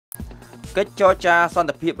កិច្ចចរចាសន្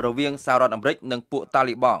តិភាពរវាងសហរដ្ឋអាមេរិកនិងពួកតា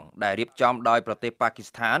លីបង់ដែលរៀបចំដោយប្រទេសប៉ាគី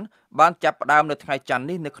ស្ថានបានចាប់ផ្ដើមនៅថ្ងៃច័ន្ទ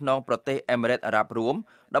នេះនៅក្នុងប្រទេសអេមីរ៉េតអារ៉ាប់រួម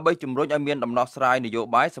ដើម្បីជំរុញឲ្យមានដំណោះស្រាយនយោ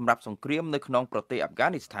បាយសម្រាប់សង្គ្រាមនៅក្នុងប្រទេសអាហ្វហ្គា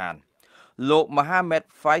នីស្ថានលោកមហាម៉េត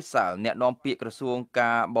ហ្វៃសាលអ្នកនាំពាក្យក្រសួង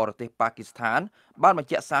ការបរទេសប៉ាគីស្ថានបានបញ្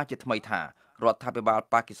ជាក់សារជាថ្មីថារដ្ឋាភិបាល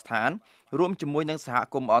ប៉ាគីស្ថានរួមជាមួយនឹងសហ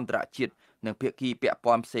គមន៍អន្តរជាតិនិងភាគីពាក់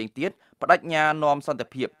ព័ន្ធផ្សេងទៀតបដិញ្ញានាំសន្តិ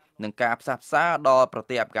ភាពនឹងការផ្សះផ្សាដល់ប្រ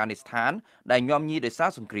ទេសអាហ្វហ្គានីស្ថានដែលញោមញីដោយសារ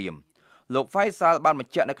សង្គ្រាមលោកហ្វៃសាលបានប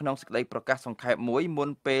ញ្ជាក់នៅក្នុងសេចក្តីប្រកាសសង្ខេបមួយមុន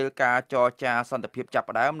ពេលការចរចាសន្តិភាពចាប់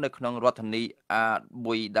ផ្ដើមនៅក្នុងរដ្ឋធានីអា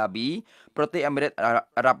ប៊ុយដាប៊ីប្រទេសអាមេរិក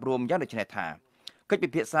អារ៉ាប់រួមយ៉ាងដូចនេះថាកិច្ចពិ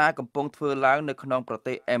ភាក្សាកំពុងធ្វើឡើងនៅក្នុងប្រ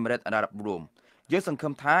ទេសអាមេរិកអារ៉ាប់រួមយើងសង្ឃឹ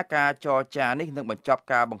មថាការចរចានេះនឹងបញ្ចប់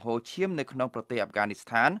ការបង្ហូរឈាមនៅក្នុងប្រទេសអាហ្វហ្គានីស្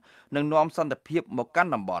ថាននិងនាំសន្តិភាពមកកា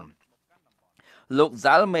ន់តំបន់លោកហ្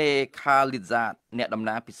សាល់មេខាលីហ្សាតអ្នកតំ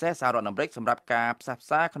ណាងពិសេសសហរដ្ឋអាមេរិកសម្រាប់ការផ្សះផ្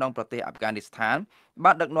សាក្នុងប្រទេសអាហ្វហ្គានីស្ថាន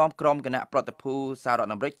បានដឹកនាំក្រុមគណៈប្រតិភូសហរដ្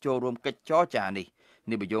ឋអាមេរិកចូលរួមកិច្ចចរចា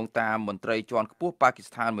នេះបយោងតាមមន្ត្រីជាន់ខ្ពស់ប៉ាគី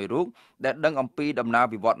ស្ថានមួយរូបដែលដឹងអំពីដំណើរ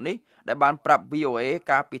វិវត្តនេះដែលបានប្រាប់ VOA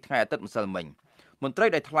កាលពីថ្ងៃអាទិត្យម្សិលមិញមន្ត្រី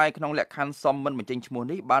ដែលថ្លែងក្នុងលក្ខខណ្ឌសមមិនបញ្ចេញឈ្មោះ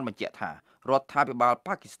នេះបានបញ្ជាក់ថារដ្ឋាភិបាល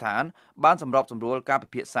ប៉ាគីស្ថានបានសម្របសម្រួលការពិ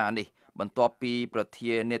ភាក្សានេះបន្ទាប់ពីប្រ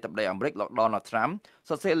ធានាធិបតីអាមេរិកលោក Donald Trump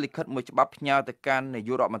សរសេរលិខិតមួយច្បាប់ផ្ញើទៅកាន់នាយ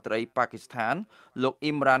ករដ្ឋមន្ត្រីប៉ាគីស្ថានលោក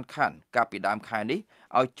អ៊ីមរ៉ានខានកាលពីដើមខែនេះ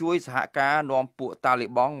ឲ្យជួយសហការនាំពួកតាលី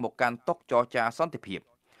បង់មកកាន់តុចរចាសន្តិភាព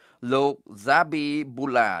លោកហ្សាប៊ីប៊ូ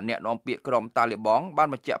ឡាអ្នកនាំពាក្យក្រុមតាលីបង់បាន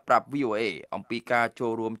បញ្ជាក់ប្រាប់ VOA អំពីការចូ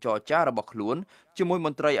លរួមចរចារបស់ខ្លួនជាមួយម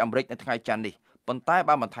ន្ត្រីអាមេរិកនៅថ្ងៃច័ន្ទនេះប៉ុន្តែ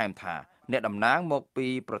បានបន្ថែមថាអ្នកតំណាងមកពី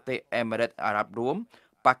ប្រទេសអាមេរិកអារ៉ាប់រួម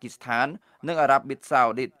ប៉ាគីស្ថាននិងអារ៉ាប៊ីសា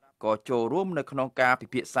អូឌីតក៏ចូលរួមនៅក្នុងការពិ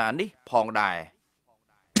ភាក្សានេះផងដែរ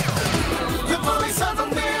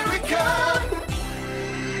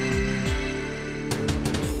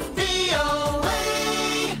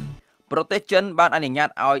ប្រទេសចិនបានអនុញ្ញាត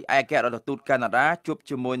ឲ្យឯករដ្ឋទូតកាណាដាជួប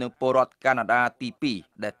ជាមួយនឹងពលរដ្ឋកាណាដាទី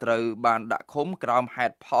2ដែលត្រូវបានដាក់ឃុំក្រោមហេ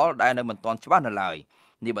តុផលដែលនៅមិនទាន់ច្បាស់នៅឡើយ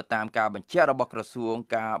នេះបើតាមការបញ្ជាក់របស់ក្រសួង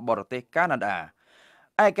ការបរទេសកាណាដា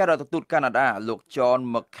ឯករដ្ឋទូតកាណាដាលោក John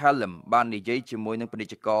McCallum បាននិយាយជាមួយនឹងពាណិ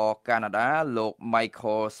ជ្ជករកាណាដាលោក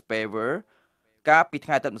Michael Spavor កាលពីថ្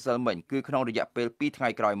ងៃអាទិត្យម្សិលមិញគឺក្នុងរយៈពេល2ថ្ងៃ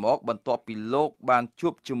ក្រោយមកបន្ទាប់ពីលោកបានជួ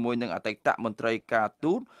បជាមួយនឹងអតីតមន្ត្រីការ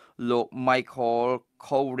ទូតលោក Michael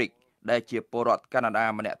Kovrig ដែលជាពលរដ្ឋកាណាដា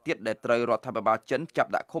ម្នាក់ទៀតដែលត្រូវរដ្ឋាភិបាលចិនចាប់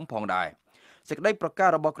ដាក់ឃុំផងដែរសេចក្តីប្រកាស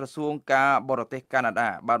របស់ក្រសួងការបរទេសកាណាដា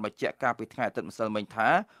បានបញ្ជាក់កាលពីថ្ងៃអាទិត្យម្សិលមិញថា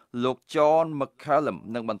លោក John McCallum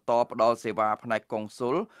នឹងបន្តផ្តល់សេវាផ្នែកកុងស៊ុ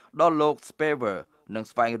លដល់លោក Spavor និង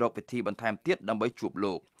ស្វែងរកវិធីបន្ថែមទៀតដើម្បីជួប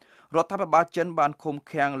លោករដ្ឋាភិបាលចិនបានឃុំ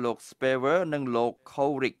ឃាំងលោក Spavor និងលោក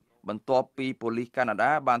Kovrig បន្ទាប់ពីប៉ូលីសកាណា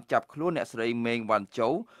ដាបានចាប់ខ្លួនអ្នកស្រីមេងវ៉ាន់ជូ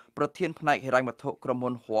ប្រធានផ្នែកហិរញ្ញវត្ថុក្រុម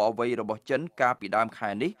ហ៊ុន Huawei របស់ចិនកាលពីដើមខែ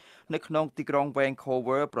នេះនៅក្នុងទីក្រុង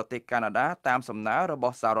Vancouver ប្រទេសកាណាដាតាមសំណើរប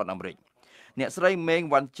ស់សហរដ្ឋអាមេរិកអ្នកស្រីមេង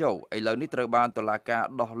វ៉ាន់ជូឥឡូវនេះត្រូវបានតុលាការ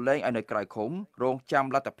ដោះលែងឲ្យនៅក្រៅឃុំរងចាំ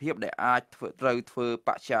លទ្ធភាពដែលអាចត្រូវធ្វើប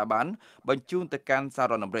ច្ចាប័នបញ្ជូនទៅកាន់សហ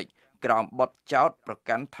រដ្ឋអាមេរិកក្រោមបទចោទប្រ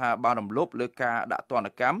កាន់ថាបានរំលោភលើការដាក់ទណ្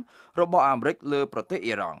ឌកម្មរបស់អាមេរិកលើប្រទេស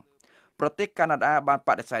អ៊ីរ៉ង់ប្រទេសកាណាដាបានប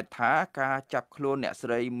ដិសេធថាការចាប់ខ្លួនអ្នកស្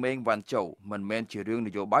រីមេងវ៉ាន់ជូមិនមែនជារឿងន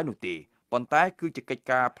យោបាយនោះទេប៉ុន្តែគឺជាកិច្ច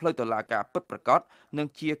ការផ្លូវតុលាការពិតប្រាកដនិង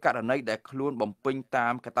ជាករណីដែលខ្លួនបំពេញតា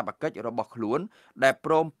មកាតព្វកិច្ចរបស់ខ្លួនដែល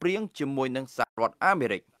ព្រមព្រៀងជាមួយនឹងសហរដ្ឋអាមេ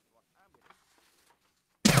រិក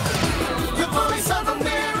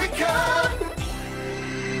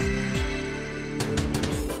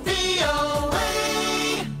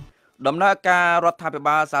ដំណើរការរដ្ឋាភិ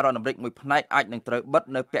បាលសហរដ្ឋអាមេរិកមួយផ្នែកអាចនឹងត្រូវបិទ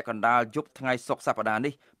នៅពាក់កណ្ដាលយប់ថ្ងៃសុក្រសប្តាហ៍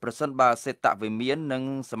នេះប្រសិនបើសេតវិមាននិង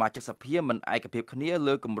សមាជិកសភាមិនឯកភាពគ្នា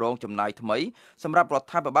លើគម្រោងចំណាយថ្មីសម្រាប់រដ្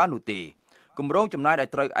ឋាភិបាលនោះទេគម្រោងចំណាយដែល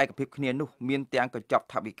ត្រូវឯកភាពគ្នានោះមានទាំងកញ្ចប់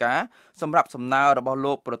ថវិកាសម្រាប់សំណើរបស់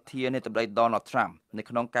លោកប្រធានាធិបតី Donald Trump នៅ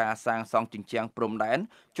ក្នុងការសាងសង់ជញ្ជាំងព្រំដែន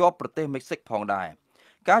ជាប់ប្រទេសមិចស៊ិកផងដែរ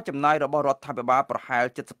ការចំណាយរបស់រដ្ឋាភិបាលប្រហែល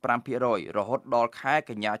 75% រហូតដល់ខែ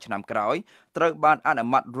កញ្ញាឆ្នាំក្រោយត្រូវបានអនុ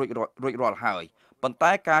ម័តរួចរាល់ហើយប៉ុន្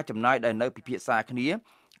តែការចំណាយដែលនៅពិភាក្សាគ្នា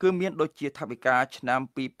គឺមានដូចជាថវិកាឆ្នាំ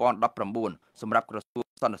2019សម្រាប់ក្រសួង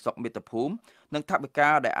សន្តិសុខមាតុភូមិនិងថវិកា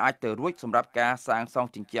ដែលអាចទៅរួចសម្រាប់ការសាងសង់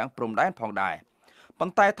ជញ្ជាំងព្រំដែនផងដែរប៉ុ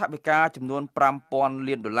ន្តែថវិកាចំនួន$5,000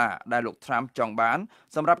 លានដែលលោក Trump ចង់បាន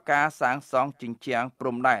សម្រាប់ការសាងសង់ជញ្ជាំងព្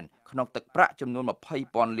រំដែនក្នុងទឹកប្រាក់ចំនួន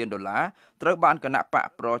$20,000 លានត្រូវបានគណៈបក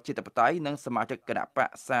ប្រជាធិបតេយ្យនិងសមាជិកគណៈបក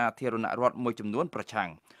សាធារណរដ្ឋមួយចំនួនប្រឆាំង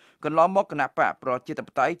កន្លងមកគណៈបកប្រជាធិប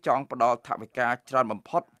តេយ្យចង់ផ្ដល់ថវិកាច្រើនបំ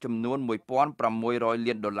ផុតចំនួន$1,600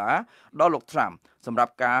 លានដល់លោក Trump សម្រា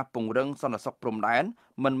ប់ការពង្រឹងសន្តិសុខព្រំដែន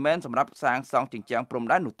មិនមែនសម្រាប់សាងសង់ជញ្ជាំងព្រំ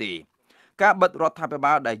ដែននោះទេ ការបិទរដ្ឋាភិ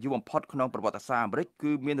បាលដែលយូរបំផុតក្នុងប្រវត្តិសាស្ត្រអាមេរិក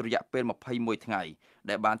គឺមានរយៈពេល21ថ្ងៃ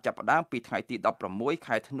ដែលបានចាប់ផ្ដើមពីថ្ងៃទី16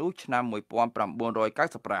ខែធ្នូឆ្នាំ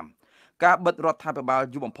1995ការបិទរដ្ឋាភិបាល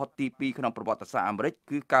យូរបំផុតទី2ក្នុងប្រវត្តិសាស្ត្រអាមេរិក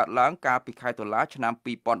គឺកើតឡើងកាលពីខែតុលាឆ្នាំ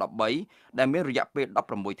2013ដែលមានរយៈពេល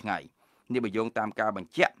16ថ្ងៃនេះបញ្យោងតាមការប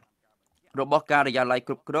ញ្ជាក់របស់ការិយាល័យ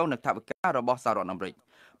គ្រប់គ្រងនិងថវិការបស់សហរដ្ឋអាមេរិក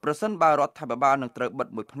ប្រសិនបើរដ្ឋាភិបាលនឹងត្រូវបិទ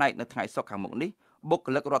មួយផ្នែកនៅថ្ងៃសុក្រខាងមុខនេះបុគ្គ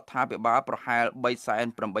លិករដ្ឋាភិបាលប្រហែល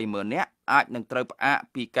 380,000 នាក់អាចនឹងត្រូវផ្អាក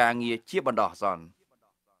ពីការងារជាបណ្ដោះអាសន្ន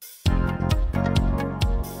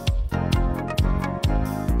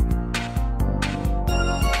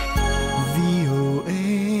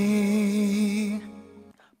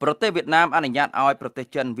ប្រទេសវៀតណាមអនុញ្ញាតឲ្យប្រទេស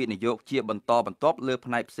ចិនវិនិយោគជាបន្តបន្ទាប់លើ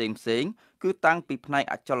ផ្នែកផ្សេងគឺតាំងពីផ្នែក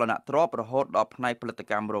អចលនទ្រព្យរហូតដល់ផ្នែកផលិត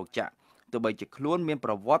កម្មរោងចក្រទោះបីជាខ្លួនមាន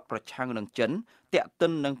ប្រវត្តិប្រឆាំងនឹងចិនទាក់ទិ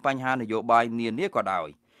ននឹងបញ្ហានយោបាយនានាក៏ដោយ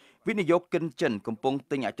វិនិយោគិនចិនកំពុង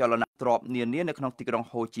ទិញអចលនទ្រព្យនានានៅក្នុងទីក្រុង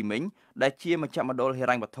ហូជីមិញដែលជាមជ្ឈមណ្ឌលហិ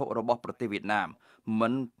រញ្ញវត្ថុរបស់ប្រទេសវៀតណាមមិ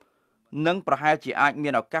ននឹងប្រហែលជាអាចមា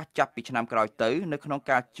នឱកាសចាប់ពីឆ្នាំក្រោយទៅនៅក្នុង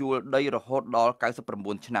ការជួលដីរហូតដល់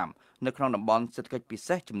99ឆ្នាំនៅក្នុងតំបន់សេដ្ឋកិច្ចពិ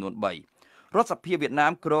សេសចំនួន3រដ្ឋសភាវៀតណា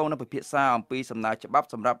មគ្រោងនឹងពិភាក្សាអំពីសំណើច្បាប់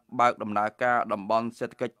សម្រាប់បើកដំណើរការតំបន់សេ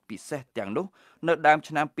ដ្ឋកិច្ចពិសេសទាំងនោះនៅដើម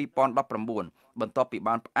ឆ្នាំ2019បន្ទាប់ពី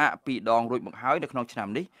បានផ្អាកពីរដងរួចមកហើយនៅក្នុងឆ្នាំ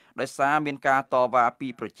នេះដោយសារមានការតវ៉ាពី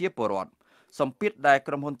ប្រជាពលរដ្ឋសម្ពាធដែល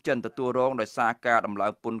ក្រុមហ៊ុនចិនទទួលរងដោយសារការដំឡើ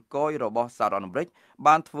ងពន្ធគយរបស់សហរដ្ឋអាមេរិក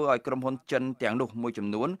បានធ្វើឲ្យក្រុមហ៊ុនចិនទាំងនោះមួយចំ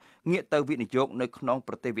នួនងាកទៅវិនិយោគនៅក្នុង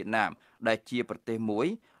ប្រទេសវៀតណាមដែលជាប្រទេសមួយ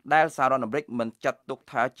ដែលសហរដ្ឋអាមេរិកមិនចាត់ទុក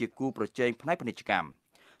ថាជាគូប្រជែងផ្នែកពាណិជ្ជកម្ម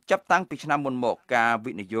ចាប់តាំងពីឆ្នាំមុនមកការ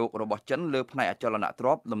វិនិយោគរបស់ចិនលើផ្នែកអចលនទ្រ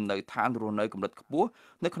ព្យលំនៅឋានរស់នៅកម្រិតខ្ពស់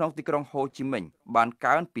នៅក្នុងទីក្រុងហូជីមិញបាន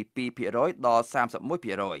កើនពី 2% ដល់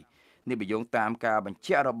 31%នេះបញ្យោងតាមការបញ្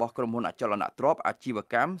ជាក់របស់ក្រុមហ៊ុនអចលនទ្រព្យអាជីវ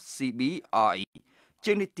កម្ម CBRE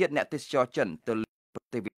ជាងនេះទៀតអ្នកទេសចរចិនទៅលើប្រ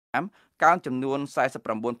ទេសវៀតណាមកើនចំនួន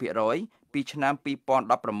 49% ពីឆ្នាំ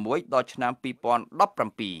2016ដល់ឆ្នាំ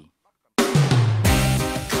2017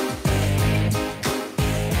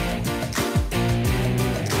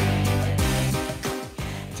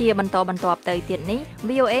ជាបន្តបន្ទាប់ទៅទៀតនេះ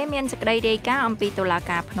VOA មានសេចក្តីរាយការណ៍អំពីតុលា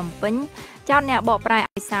ការភ្នំពេញចោទអ្នកបកប្រែ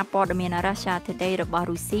ឲ្យសារព័ត៌មាន Russia Today របស់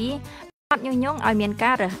រុស្ស៊ីបាត់ញុះញង់ឲ្យមាន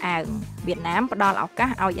ការរើសអើងវៀតណាមផ្ដល់ឱកាស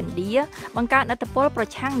ឲ្យឥណ្ឌាបង្កើតឥទ្ធិពលប្រ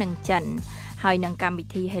ឆាំងនឹងចិនហើយនឹងកម្មវិ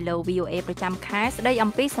ធី Hello VOA ប្រចាំខែស្ដី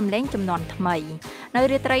អំពីសម្លេងជំនាន់ថ្មីនៅ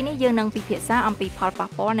រាត្រីនេះយើងនឹងពិភាក្សាអំពីផលប៉ះ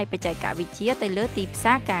ពាល់នៃបច្ចេកវិទ្យាទៅលើទីផ្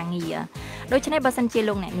សារការងារដូច្នេះបើសិនជា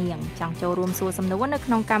លោកអ្នកនាងចង់ចូលរួមសួរសំណួរនៅ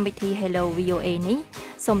ក្នុងកម្មវិធី Hello VOA នេះ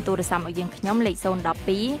សូមទូរស័ព្ទមកយើងខ្ញុំលេខ012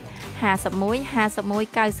 51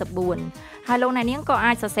 51 94ហើយលោកអ្នកនាងក៏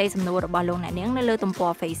អាចសរសេរសំណួររបស់លោកអ្នកនាងនៅលើទំព័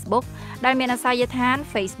រ Facebook ដែលមានអាសយដ្ឋាន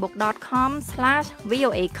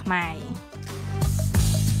facebook.com/voa ខ្មែរ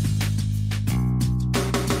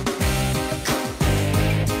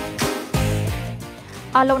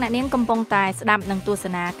អស់លោកអ្នកនាងកំពុងតែស្ដាប់និងទស្ស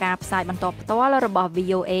នាការផ្សាយបន្តផ្ទាល់របស់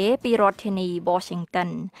VOA ពីរដ្ឋធានី Washington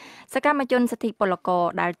សកម្មជនសិទ្ធិពលករ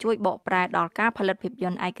ដែលជួយបកប្រែដល់ការផលិតភាពយ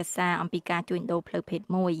ន្តឯកសារអំពីការជួញដូរផ្លូវភេទ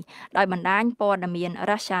មួយដោយបណ្ដាញព័ត៌មាន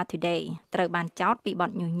Russia Today ត្រូវបានចោទពីប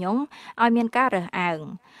ទញុះញង់ឲ្យមានការរើសអើង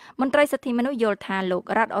មន្ត្រីសិទ្ធិមនុស្សយល់ថាលោក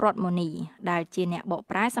រតមុនីដែលជាអ្នកបក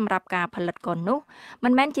ប្រែសម្រាប់ការផលិតកុននោះមិ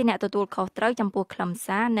នមែនជាអ្នកទទួលខុសត្រូវចំពោះខ្លឹម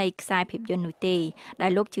សារនៃខ្សែភាពយន្តនោះទេដែ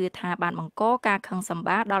លលោកជឿថាបានបង្កការខឹងសម្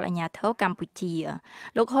បារដល់អាជ្ញាធរកម្ពុជា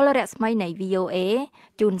លោកហុលរស្មីនៃ VOA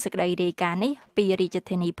ជូនសេចក្តីរាយការណ៍នេះពីរាជ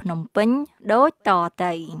ធានីភ្នំពេញដូចត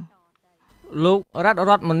ទៅលោក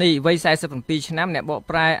រតមុនីវ័យ47ឆ្នាំអ្នកបក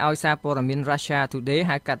ប្រែឲ្យសារព័ត៌មាន Russia Today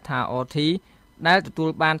ហៅកាត់ថា RT ដែលទទួល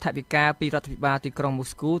បានថវិកាពីរដ្ឋាភិបាលទីក្រុងមូ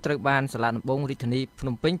ស្គូត្រូវបានសាលាដំបងរាជធានីភ្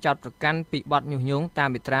នំពេញចោទប្រកាន់ពីបទញុះញង់តាម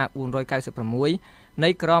មាត្រា496នៃ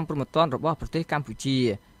ក្រមព្រហ្មទណ្ឌរបស់ប្រទេសកម្ពុជា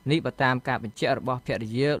នេះបើតាមការបញ្ជាក់របស់ភរិ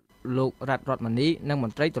យាលោករតមុនីនិងម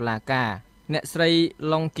ន្ត្រីតុលាការអ្នកស្រី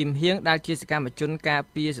ឡុងគឹមហៀងដែលជាសកម្មជនការ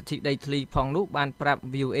ពារសិទ្ធិដីធ្លីផងនោះបានប្រាប់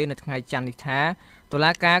VOA នៅថ្ងៃច័ន្ទនេះថាតុ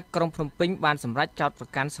លាការក្រុងភ្នំពេញបានសម្រេចចោទប្រ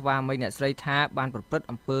កាន់ស្វាមីអ្នកស្រីថាបានប្រព្រឹត្ត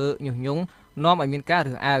អំពើញុះញង់នាំឲ្យមានការ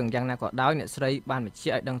រើសអើងយ៉ាងណាក៏ដោយអ្នកស្រីបានបញ្ជា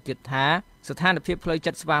ក់ឲ្យដឹងទៀតថាស្ថានភាពផ្លូវ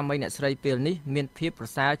ចិត្តស្វាមីអ្នកស្រីពេលនេះមានភាពប្រ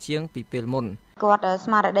សើរជាងពីពេលមុនគាត់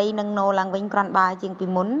ស្មារតីនឹងណូឡើងវិញគ្រាន់បើជាងពី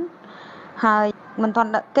មុនហើយមិនទាន់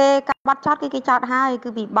គេកាត់បាត់ចោតគេចោតហើយគឺ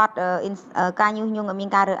ពីបាត់ការញុះញង់ឲ្យមាន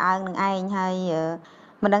ការរើសអើងនឹងឯងហើយ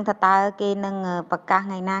មិនដឹងថាតើគេនឹងប្រកាស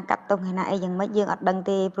ថ្ងៃណាកាត់ទោសថ្ងៃណាអីយ៉ាងម៉េចយើងអត់ដឹង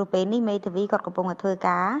ទេព្រោះពេលនេះមេធាវីគាត់កំពុងតែធ្វើ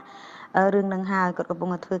ការរឿងនឹងហើយគាត់កំពុង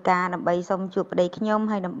តែធ្វើការដើម្បីសុំជួបប្តីខ្ញុំ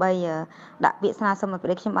ហើយដើម្បីដាក់ពាក្យស្នើសុំឲ្យប្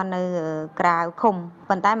តីខ្ញុំបាននៅក្រៅឃុំ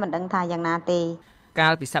ប៉ុន្តែមិនដឹងថាយ៉ាងណាទេកា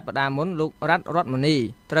លពីសប្តាហ៍មុនលោករតមុនី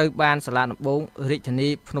ត្រូវបានសាលាដំបងរាជធានី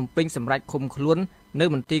ភ្នំពេញសម្រេចឃុំខ្លួន នៅ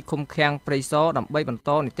មន្ទីរឃុំឃាំងព្រៃសរដើម្បីបន្ត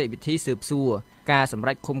នីតិវិធីស៊ើបសួរការសម្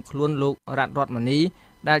រេចឃុំខ្លួនលោករតមនី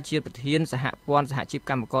ដែលជាប្រធានសហព័ន្ធសហជីព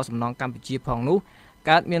កម្មករសំណង់កម្ពុជាផងនោះ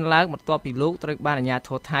កើតមានឡើងបន្ទាប់ពីលោកត្រូវបានអាជ្ញាធ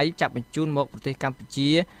រថៃចាប់បញ្ជូនមកប្រទេសកម្ពុជា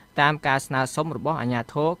តាមការស្នើសុំរបស់អាជ្ញា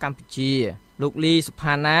ធរកម្ពុជាលោកលីសុ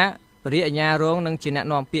ផាណារាជអាជ្ញារងនិងជាអ្នក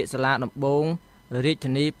នាំពាក្យសាលាដំបងរាជ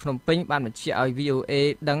ធានីភ្នំពេញបានបញ្ជាក់ឲ្យ VOA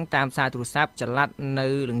ដឹងតាមសារទូរស័ព្ទចល័តនៅ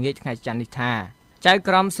ល្ងាចថ្ងៃច័ន្ទនេះថាចៅ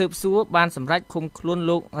ក្រមស៊ើបសួរបានសម្រេចឃុំខ្លួន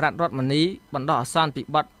លោករតមនីបណ្ដោះអាសន្នពី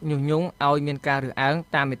បទញុះញង់ឲ្យមានការរើសអើង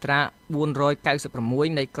តាមមាត្រា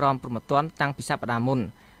496នៃក្រមព្រហ្មទណ្ឌតាំងពីសប្តាហ៍មុន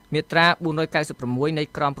មាត្រា496នៃ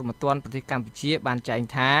ក្រមព្រហ្មទណ្ឌប្រទេសកម្ពុជាបានចែង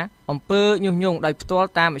ថាអំពើញុះញង់ដោយផ្ទាល់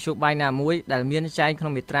តាមមធ្យោបាយណាមួយដែលមានចែងក្នុ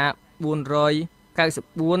ងមាត្រា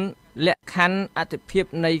494លក្ខខណ្ឌអត្ថិភាព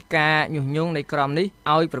នៃការញុះញង់នៃក្រមនេះ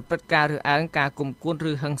ឲ្យប្រព្រឹត្តការរើសអើងការគុំគួន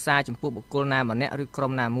ឬហិង្សាចំពោះបុគ្គលណាម្នាក់ឬក្រុ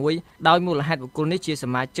មណាមួយដោយមូលហេតុបុគ្គលនេះជាស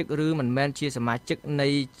មាជិកឬមិនមែនជាសមាជិកនៃ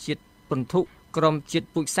ជាតិពន្ធុក្រុមជាតិ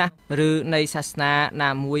ពូជសាសន៍ឬនៃសាសនាណា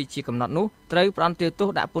មួយជាកំណត់នោះត្រូវផ្តន្ទាទោស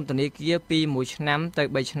ដាក់ពន្ធនាគារពី1ឆ្នាំទៅ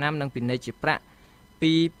3ឆ្នាំនិងពិន័យជាប្រាក់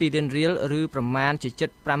ពី2លានរៀលឬប្រមាណជាជិត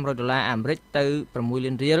$500អាមេរិកទៅ6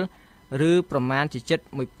លានរៀលឬប្រមាណជាជិត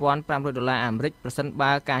$1,500អាមេរិកប្រសិន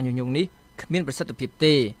បើការញុះញង់នេះគ្មានប្រសិទ្ធភាព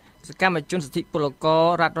ទេសកម្មជនសិទ្ធិពលករ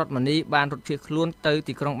រដ្ឋមនីបានរត់ភៀសខ្លួនទៅ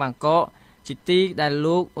ទីក្រុងបាងកកជាទីដែល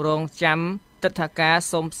លោករងចាំទិដ្ឋាការ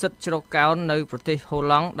សុំសិទ្ធិជ្រកកោននៅប្រទេសហូ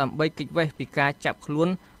ឡង់ដើម្បីគេចវេះពីការចាប់ខ្លួន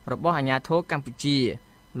របស់អាជ្ញាធរកម្ពុជា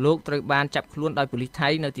លោកត្រូវបានចាប់ខ្លួនដោយប៉ូលីសថៃ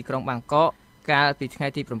នៅទីក្រុងបាងកកកាលពីថ្ងៃ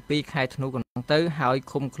ទី7ខែធ្នូកន្លងទៅហើយ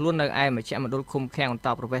ឃុំខ្លួននៅឯមជ្ឈមណ្ឌលឃុំឃាំងអន្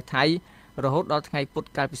តោប្រវេសន៍ថៃរហូតដល់ថ្ងៃពុធ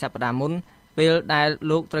កាលពីសប្តាហ៍មុនពេលដែល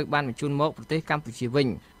លោកត្រូវបានបញ្ជូនមកប្រទេសកម្ពុជាវិញ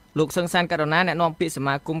លោកសឹងសានករណាអ្នកនាំពាក្យស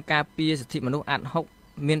មាគមការពារសិទ្ធិមនុស្សអាត់ហុក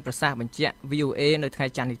មានប្រសាសន៍បញ្ជាក់ VOA នៅថ្ងៃ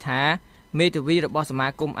ច័ន្ទនេះថាមេធាវីរបស់សមា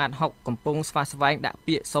គមអាត់ហុកកំពុងស្វាស្វែងដាក់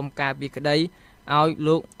ពាក្យសុំការពីក្តីឲ្យ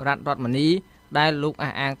លោករតមនីដែលលោក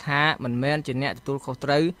អះអាងថាមិនមែនជាអ្នកទទួលខុសត្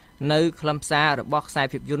រូវនៅខ្លឹមសាររបស់ខ្សែ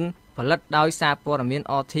ភាពយន្តផលិតដោយសារព័ត៌មាន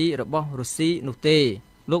RT របស់រុស្ស៊ីនោះទេ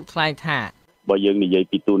លោកថ្លែងថាបើយើងនិយាយ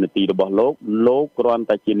ពីទូនាទីរបស់លោកគ្រាន់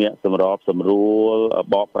តែជាអ្នកសម្របសម្រួល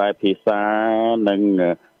បកប្រែភាសានិង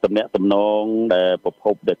ទំនាក់ទំនងដែលប្រភ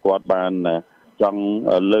ពដែលគាត់បានចង់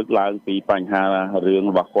លើកឡើងពីបញ្ហារឿង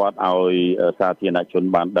របស់គាត់ឲ្យសាធារណជន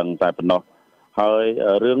បានដឹងតែប៉ុណ្ណោះហើយ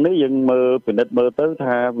រឿងនេះយើងពិនិត្យមើលទៅ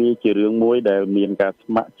ថាវាជារឿងមួយដែលមានការ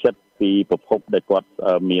ស្ម័គ្រចិត្តពីប្រភពដែលគាត់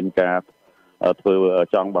មានការធ្វើ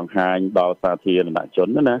ចង់បង្ហាញដល់សាធារណជន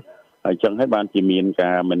ណាហើយចឹងហើយបានជាមាន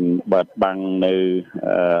ការមិនបាត់បង់នៅ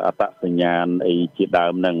អត្តសញ្ញាណអីជាដើ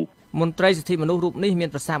មហ្នឹងមន្ត្រីសិទ្ធិមនុស្សរូបនេះមាន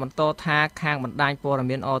ប្រសាសន៍បន្តថាខាងបណ្ដាញព័ត៌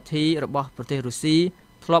មាន RT របស់ប្រទេសរុស្ស៊ី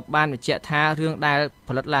ធ្លាប់បានបញ្ជាក់ថារឿងដែលផ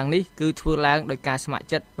លិតឡើងនេះគឺធ្វើឡើងដោយការស្ម័គ្រ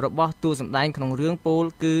ចិត្តរបស់តួសម្ដែងក្នុងរឿងពោល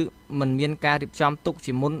គឺមិនមានការរៀបចំទុក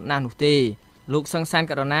ជាមុនណាស់នោះទេលោកសឹងសាន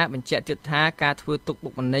ករណាបញ្ជាក់ទៀតថាការធ្វើទុកបុ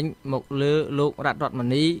កម្នេញមកលើលោករតម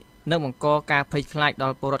នីនឹងបង្កការភ័យខ្លាចដ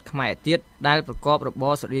ល់ពលរដ្ឋខ្មែរទៀតដែលប្រកបរប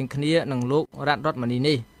រស្រដៀងគ្នានឹងលោករតមនី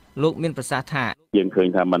នេះលោកមានប្រសាសន៍ថាយើងឃើញ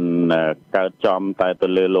ថាมันកើតចំតែទៅ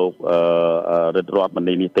លើលោករដ្ឋម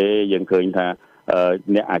នីនេះទេយើងឃើញថា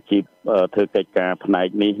អ្នកអាជីពធ្វើកិច្ចការផ្នែក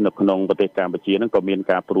នេះនៅក្នុងប្រទេសកម្ពុជាហ្នឹងក៏មាន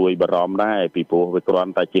ការព្រួយបារម្ភដែរពីព្រោះវាគ្រា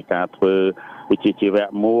ន់តែជាការធ្វើវិជ្ជាជីវៈ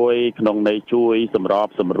មួយក្នុងន័យជួយសម្រប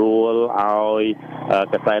សម្រួលឲ្យ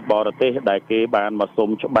កសែតបរទេសដែលគេបានមកសុំ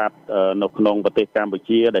ច្បាប់នៅក្នុងប្រទេសកម្ពុ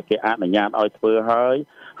ជាដែលគេអនុញ្ញាតឲ្យធ្វើ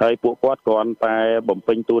ហើយពួកគាត់គ្រាន់តែបំ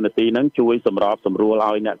ពេញតួនាទីហ្នឹងជួយសម្របសម្រួល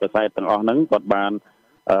ឲ្យអ្នកកសែតទាំងអស់ហ្នឹងគាត់បាន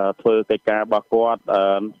ធ្វើកិច្ចការរបស់គាត់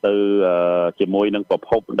ទៅជាមួយនឹងប្រ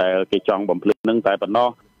ភពដែលគេចង់បំភ្លឺនឹងតែប៉ុណ្ណោះ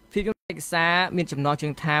ភាពយន្តឯកសារមានចំណងជើ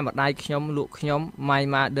ងថាម្ដាយខ្ញុំលោកខ្ញុំ My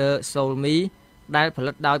Mother Sold Me ដែលផ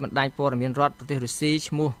លិតដោយបណ្ដាញព័ត៌មានរដ្ឋប្រទេសរុស្ស៊ី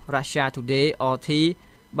ឈ្មោះ Russia Today RT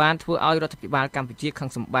បានធ្វើឲ្យរដ្ឋាភិបាលកម្ពុជាខឹង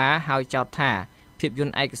សម្បារហើយចោទថាភាពយ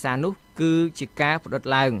ន្តឯកសារនោះគឺជាការផ្ដិត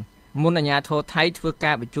ឡើងមុនអាជ្ញាធរថៃធ្វើ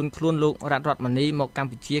ការបញ្ជូនខ្លួនលោករតមនីមកកម្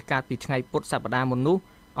ពុជាកាលពីថ្ងៃពុធសប្តាហ៍មុននោះ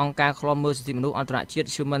អង្គការឃ្លាំមើលសិទ្ធិមនុស្សអន្តរជាតិ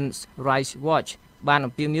Human Rights Watch បាន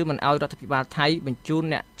អំពាវនាវមិនឲ្យរដ្ឋាភិបាលថៃបញ្ជូន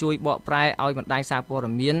អ្នកជួយបកប្រែឲ្យបណ្ដាញសារព័ត៌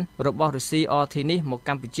មានរបស់រុស្ស៊ី RT នេះមកក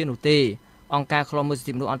ម្ពុជានោះទេអង្គការឃ្លាំមើលសិទ្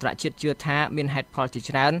ធិមនុស្សអន្តរជាតិជឿថាមានហេតុផលជា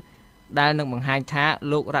ច្រើនដែលនឹងបង្ហាញថា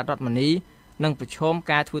លោករតមនីនឹងប្រឈម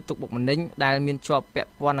ការធ្វើទុកបុកម្នេញដែលមានជាប់ពាក់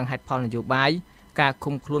ព័ន្ធនឹងហេតុផលនយោបាយការ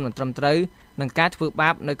ឃុំខ្លួនមិនត្រឹមត្រូវនិងការធ្វើបា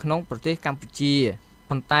បនៅក្នុងប្រទេសកម្ពុជា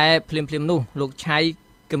ប៉ុន្តែភ្លាមនោះលោកឆៃ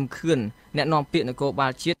គឹមខឿនអ្នកនាំពាក្យនគរបា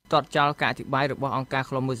លជាតិទាត់ចោលការអធិប្បាយរបស់អង្គការ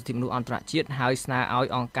ឃ្លាំមើលសិទ្ធិមនុស្សអន្តរជាតិហើយស្នើឲ្យ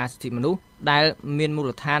អង្គការសិទ្ធិមនុស្សដែលមានមូល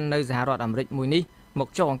ដ្ឋាននៅសហរដ្ឋអាមេរិកមួយនេះមក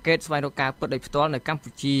ចុះអង្កេតស្វែងរកការពិតដោយផ្ទាល់នៅកម្ពុ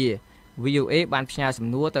ជា VOA បានផ្ញើសំ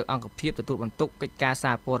ណួរទៅអង្គភាពទទួលបន្ទុកកិច្ចការ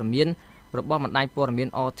សារព័ត៌មានរបស់បណ្ដាញព័ត៌មាន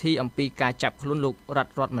RT អំពីការចាប់ខ្លួនលោករ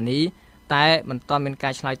ដ្ឋមនី តែមិនទាន់មានកា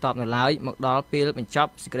រឆ្លើយតបនៅឡើយមកដល់ពេលបញ្ច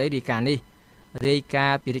ប់សេចក្តីរាយការណ៍នេះរាយកា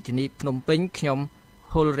រណ៍ពីរាជធានីភ្នំពេញខ្ញុំ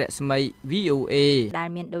ហុលរស្មី VOA ដែល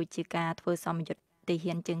មានដូចជាការធ្វើសមយុទ្ធទា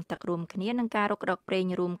ហានជើងទឹករួមគ្នានិងការរុករកប្រេង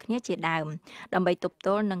រួមគ្នាជាដើមដើម្បីទប់ទ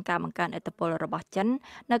ល់នឹងការបង្កើនឥទ្ធិពលរបស់ចិន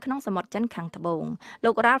នៅក្នុងសមុទ្រចិនខាងត្បូងលោ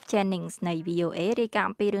ក Ralph Jennings នៃ VOA រាយការណ៍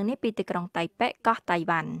អំពីរឿងនេះពីទីក្រុងតៃប៉េកោះតៃ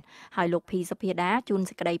វ៉ាន់ហើយលោកភីសុភាដាជួន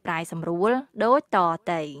សេចក្តីប្រាយសម្រួលដូចត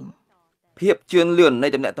ទៅភាពជឿនលឿននៃ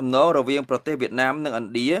ទំនាក់ទំនងរវាងប្រទេសវៀតណាមនិងឥ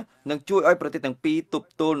ណ្ឌានឹងជួយឲ្យប្រទេសទាំងពីរទប់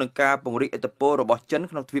ទល់នឹងការពង្រីកឥទ្ធិពលរបស់ចិន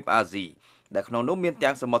ក្នុងទ្វីបអាស៊ីដែលក្នុងនោះមាន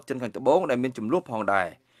ទាំងសមុទ្រចិនខាងត្បូងដែលមានចំនួនផងដែរ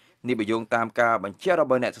នេះបញ្យងតាមការបញ្ជាក់រ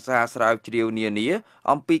បស់អ្នកសិក្សាស្រាវជ្រាវនានា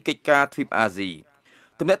អំពីកិច្ចការទ្វីបអាស៊ី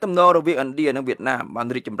ទំនាក់ទំនងរវាងឥណ្ឌានិងវៀតណាមបាន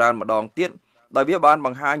រីកចម្រើនម្ដងទៀតដោយវាបានប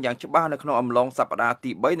ង្ហាញយ៉ាងច្បាស់នៅក្នុងអំឡុងសប្តាហ៍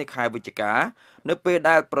ទី3នៃខែវិច្ឆិកានៅពេល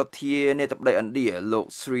ដែលប្រធានាធិបតីឥណ្ឌាលោក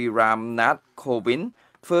Sri Ramnath Kovind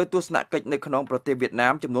ធ្វើទស្សនកិច្ចនៅក្នុងប្រទេសវៀតណា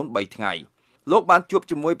មចំនួន3ថ្ងៃលោកបានជួប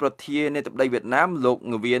ជាមួយប្រធានាធិបតីវៀតណាមលោក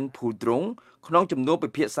Nguyen Phu Trong ក្នុងចំនួនពិ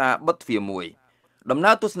ភាក្សាបិទទ្វារមួយដំ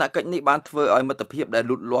ណើរទស្សនកិច្ចនេះបានធ្វើឲ្យមិត្តភាពដែល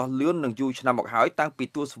លូតលាស់លឿននិងយូរឆ្នាំមកហើយតាំងពី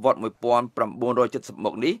ទសវត្សរ៍1970ម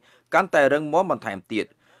កនេះកាន់តែរឹងមាំបន្ថែមទៀត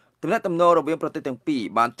ទំនាក់ទំនងរវាងប្រទេសទាំងពីរ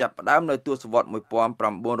បានចាប់ផ្ដើមនៅទសវត្សរ៍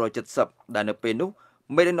1970ដែលនៅពេលនោះ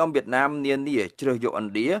មេដឹកនាំវៀតណាមនានាជ្រើសយកឥ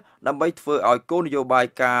ណ្ឌាដើម្បីធ្វើឲ្យគោលនយោបាយ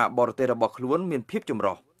ការបរទេសរបស់ខ្លួនមានភាពចម្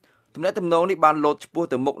រុះទំនាក់ទំនងនេះបានលោតឆ្ពោះ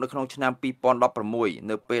ទៅមុខនៅក្នុងឆ្នាំ2016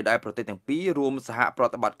នៅពេលដែលប្រទេសទាំងពីររួមសហប្រ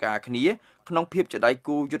តិបត្តិការគ្នាក្នុងភាពជាដៃ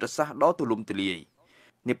គូយុទ្ធសាស្ត្រដ៏ទូលំទូលាយ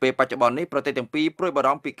នាពេលបច្ចុប្បន្ននេះប្រទេសទាំងពីរព្រួយបារ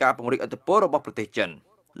ម្ភពីការពង្រីកឥទ្ធិពលរបស់ប្រទេសចិន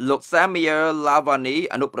លោក Samuel Lavani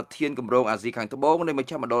អនុប្រធានគម្រោងអាស៊ីខាងត្បូងនៃមជ្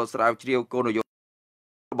ឈមណ្ឌលស្រាវជ្រាវគោលនយោបាយ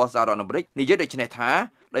របស់សហរដ្ឋអាមេរិកនិយាយដូចនេះថា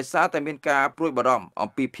ដោយសារតែមានការព្រួយបារម្ភអំ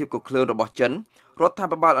ពីភាពកក្លឿនរបស់ចិនរដ្ឋា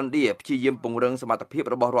ភិបាលឥណ្ឌាព្យាយាមពង្រឹងសមត្ថភាព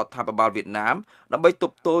របស់រដ្ឋាភិបាលវៀតណាមដើម្បីទ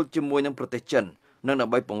ប់ទល់ជាមួយនឹងប្រទេសចិននិងដើ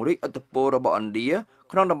ម្បីពង្រីកឥទ្ធិពលរបស់ឥណ្ឌា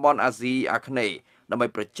ក្នុងតំបន់អាស៊ីអាគ្នេយ៍ដើម្បី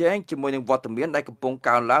ប្រជែងជាមួយនឹងវត្តមានដែលកំពុង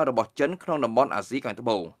កើនឡើងរបស់ចិនក្នុងតំបន់អាស៊ីខាងត្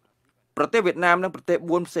បូងប្រទេសវៀតណាមនិងប្រទេស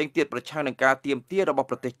4ផ្សេងទៀតប្រឆាំងនឹងការទាមទាររបស់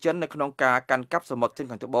ប្រទេសចិននៅក្នុងការកាន់កាប់សមុទ្រចិន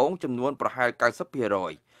ខាងត្បូងចំនួនប្រហែល 90%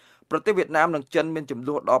 ប្រទេសវៀតណាមនិងចិនមានចំ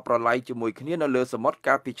នួនដ៏ប្រឡាយជាមួយគ្នានៅលើសមុទ្រ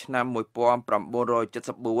កាលពីឆ្នាំ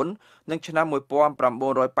1974និងឆ្នាំ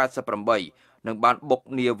1988និងបានបុក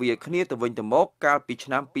នាវាគ្នាទៅវិញទៅមកកាលពីឆ្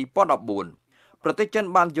នាំ2014ប្រទេសចិន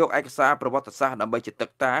បានយកឯកសារប្រវត្តិសាស្ត្រដើម្បីជាទឹក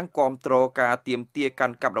តាងគាំទ្រការទាមទារកា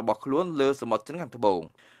ន់កាប់របស់ខ្លួនលើសមុទ្រចិនខាងត្បូង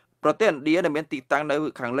ប្រទេសឥណ្ឌាដែលមានទីតាំងនៅ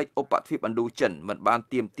ខាងលិចឧបទ្វីបឥណ្ឌូចិនមិនបាន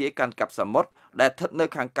ទាមទារកាន់កាប់សមុទ្រដែលស្ថិតនៅ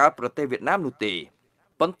ខាងកើតប្រទេសវៀតណាមនោះទេ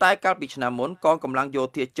ប៉ុន្តែកាលពីឆ្នាំមុនកងកម្លាំងយោ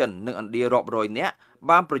ធាចិននិងឥណ្ឌារាប់រយនាក់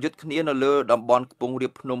បានប្រយុទ្ធគ្នានៅលើតំបន់ខ្ពង់រា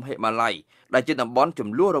បភ្នំហេម៉ាឡៃដែលជាតំបន់ជ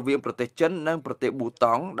ម្លោះរវាងប្រទេសចិននិងប្រទេសប៊ូត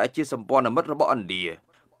ង់ដែលជាសម្ព័ន្ធមិត្តរបស់ឥណ្ឌា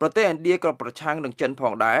ប្រទេសឥណ្ឌាក៏ប្រឆាំងនឹងចិនផ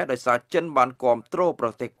ងដែរដោយសារចិនបានគាំទ្រប្រ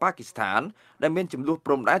ទេសប៉ាគីស្ថានដែលមានជម្លោះ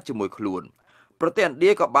ព្រំដែនជាមួយខ្លួនប្រទេសឥណ្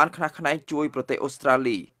ឌាក៏បានខ្នះខ្នែងជួយប្រទេសអូស្ត្រា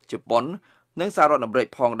លីជប៉ុននិងសហរដ្ឋអាមេរិក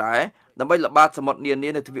ផងដែរដើម្បីល្បាតសមុទ្រនានា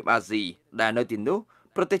នៅទ្វីបអាស៊ីដែលនៅទីនោះ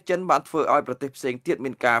ប្រទេសចិនបានធ្វើឲ្យប្រទេសផ្សេងទៀតមា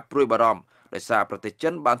នការព្រួយបារម្ភដោយសារប្រទេសចិ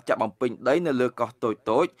នបានចាក់បំពេញដីនៅលើកោះតូ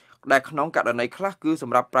ចៗដែលក្នុងករណីខ្លះគឺស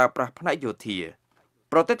ម្រាប់ប្រើប្រាស់ផ្នែកយោធា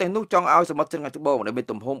ប្រទេសទាំងនោះចង់ឲ្យសមុទ្រចិនខាងត្បូងដែលមាន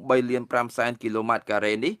ទំហំ 3.5 សែនគីឡូម៉ែត្រកា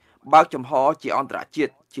រ៉េនេះបើកចំហជាអន្តរជា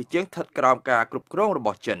តិជាជាងស្ថិតក្រោមការគ្រប់គ្រងរប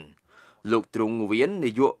ស់ចិនលោកទ្រង់វៀន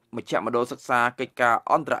នាយកមជ្ឈមណ្ឌលសិក្សាកិច្ចការ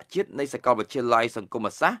អន្តរជាតិនៃសាកលវិទ្យាល័យសង្គម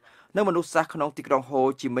សាស្ត្រនិងមនុស្សសាស្ត្រក្នុងទីក្រុងហូ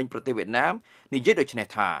ជីមិញប្រទេសវៀតណាមនិយាយដូចនេះ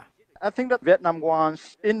ថា I think that Vietnam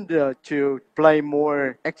wants India to play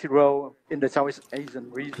more active role in the Southeast Asian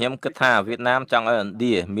region. ខ្ញុំគិតថាវៀតណាមចង់ឲ្យឥណ្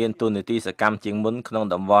ឌាមានតួនាទីសកម្មជាងមុនក្នុង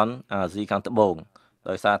តំបន់អាស៊ីខាងត្បូង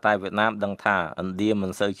ដោយសារតែវៀតណាមដឹងថាឥណ្ឌាមិ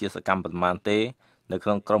នសូវជាសកម្មប៉ុន្មានទេនៅក្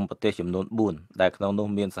នុងក្រុមប្រទេសចំនួន4ដែលក្នុងនោះ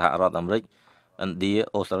មានសហរដ្ឋអាមេរិកឥណ្ឌា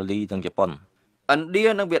អូស្ត្រាលីនិងជប៉ុនឥណ្ឌា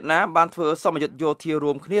និងវៀតណាមបានធ្វើសមយុទ្ធយោធា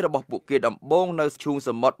រួមគ្នារបស់ពួកគេដំបូងនៅឈូងស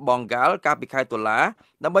មុទ្របង់ហ្គាល់កាលពីខែតុលា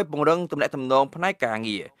ដើម្បីពង្រឹងទំនាក់ទំនងផ្នែកការ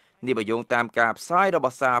ងារនេះបញ្យងតាមការផ្សាយរប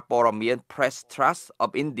ស់សារព័ត៌មាន Press Trust of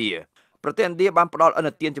India ប្រទេសឥណ្ឌាបានផ្ដល់ឥណ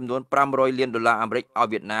ទានចំនួន$500 លានឲ្យ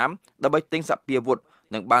វៀតណាមដើម្បីទិញសព្វាវុធ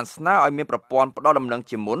និងបានស្នើឲ្យមានប្រព័ន្ធផ្ដល់ដំណឹង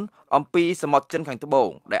ជាមុនអំពីសមុទ្រចិនខាងត្បូង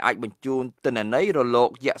ដែលអាចបញ្ជូនទិន្នន័យរលក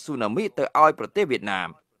យក្សស៊ូណាមីទៅឲ្យប្រទេសវៀតណាម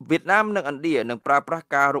វៀតណាមនិងឥណ្ឌានឹងប្រើប្រាស់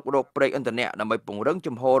ការរុករកប្រេងឥន្ធនៈដើម្បីពង្រឹង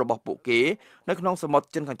ជំហររបស់ពួកគេនៅក្នុងសមុទ្រ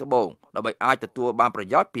ចិនខាងត្បូងដើម្បីអាចទទួលបានប្រ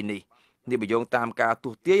យោជន៍ពីនេះបញ្យងតាមការទ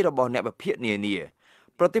ស្សន៍ទាយរបស់អ្នកវិភាគនានា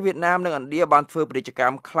ប្រទេសវៀតណាមនិងឥណ្ឌាបានធ្វើពាណិជ្ជក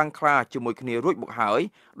ម្មខ្លាំងក្លាជាមួយគ្នារួចមកហើយ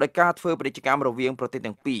ដោយការធ្វើពាណិជ្ជកម្មរវាងប្រទេស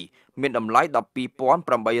ទាំងពីរមានតម្លៃ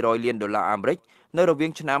$12,800 លាននៅរវា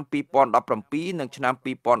ងឆ្នាំ2017និងឆ្នាំ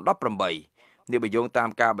2018នេះបញ្យងតាម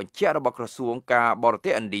ការបញ្ជាក់របស់ក្រសួងការបរ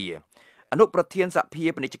ទេសឥណ្ឌាឥ អនុប្រធានសហភាព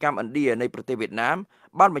ពាណិជ្ជកម្មឥណ្ឌានៃប្រទេសវៀតណាម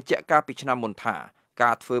បានបញ្ជាក់ការពីឆ្នាំមុនថា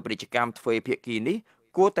ការធ្វើពាណិជ្ជកម្មទ្វេភាគីនេះ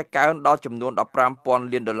គួរតែកើនដល់ចំនួន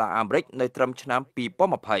$15,000 លានអាមេរិកនៅត្រឹមឆ្នាំ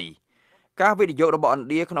2020ការវិនិយោគរបស់ឥណ្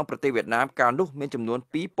ឌាក្នុងប្រទេសវៀតណាមកាលនោះមានចំនួន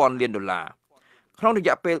$2,000 លានក្នុងរ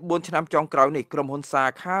យៈពេល4ឆ្នាំចុងក្រោយនេះក្រុមហ៊ុនសា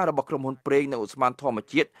ខារបស់ក្រុមហ៊ុនប្រេងនិងឧស្ម័នធម្ម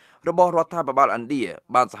ជាតិរបស់រដ្ឋាភិបាលឥណ្ឌា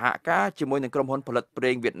បានសហការជាមួយនឹងក្រុមហ៊ុនផលិតប្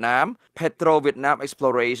រេងវៀតណាម Petro Vietnam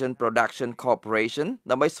Exploration Production Corporation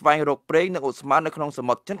ដើម្បីស្វែងរកប្រេងនិងឧស្ម័ននៅក្នុងស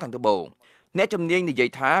មុទ្រចិនខាងត្បូងអ្នកជំនាញនិយាយ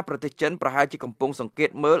ថាប្រទេសចិនប្រហែលជាកំពុងសង្កេត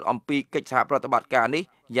មើលអំពីកិច្ចសហប្រតិបត្តិការនេះ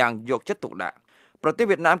យ៉ាងយកចិត្តទុកដាក់ប្រទេស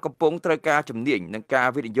វៀតណាមកំពុងត្រូវការជំនាញនិងការ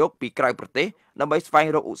វិនិយោគពីក្រៅប្រទេសដើម្បីស្វែង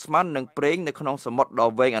រកឧស្ម័ននិងប្រេងនៅក្នុងសមុទ្រ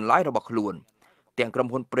ដ៏វែងអន្លាយរបស់ខ្លួនទាំងក្រុម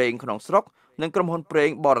ហ៊ុនប្រេងក្នុងស្រុកនិងក្រុមហ៊ុនប្រេង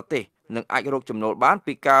បរទេសនឹងអាចរកចំណូលបាន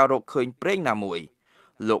ពីការរកឃើញប្រេងណាមួយ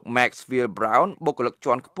លោក Maxwell Brown បុគ្គលិក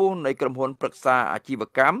ជាន់ខ្ពស់នៃក្រុមហ៊ុនប្រឹក្សាអាជីវ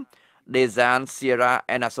កម្ម Desan Sierra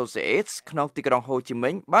and Associates ក្នុងទីក្រុងហូជីមិ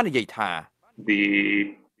ញបាននិយាយថា The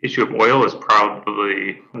issue of oil is probably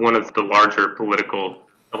one of the larger political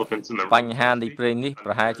elephants in the បញ្ហានៃប្រេងនេះប្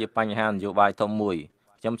រហែលជាបញ្ហានយោបាយធំមួយ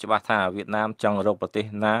ខ្ញុំច្បាស់ថាវៀតណាមចង់រកប្រទេស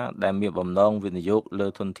ណាដែលមានបំណងវិនិយោគលើ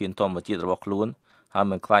ធនធានធម្មជាតិរបស់ខ្លួនហើយ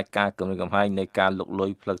មិនខ្លាចការគំរាមកំហែងនៃការលុកលុយ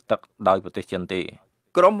ផ្លូវទឹកដោយប្រទេសចិនទេ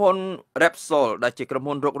ក្រុមហ៊ុន Repsol ដែលជាក្រុម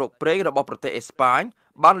ហ៊ុនរកប្រេងរបស់ប្រទេសអេស្ប៉ាញ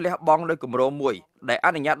បានលះបង់នូវគម្រោងមួយដែលអ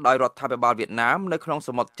នុញ្ញាតដោយរដ្ឋាភិបាលវៀតណាមនៅក្នុងស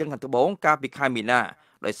មុទ្រចិនខាងត្បូងកាលពីខែមីនា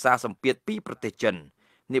ដោយសារសម្ពាធពីប្រទេសចិន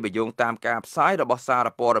នេះបញ្យោងតាមការផ្សាយរបស់សារ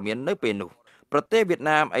ព័ត៌មាននៅពេលនោះប្រទេសវៀត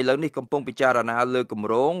ណាមឥឡូវនេះកំពុងពិចារណាលើគម្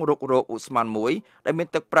រោងរុករកឧស្ម័នមួយដែលមាន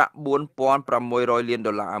ទឹកប្រាក់$4,600 លាន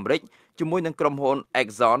អាមេរិកជាមួយនឹងក្រុមហ៊ុន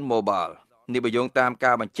Exxon Mobil នេះបញ្យោងតាម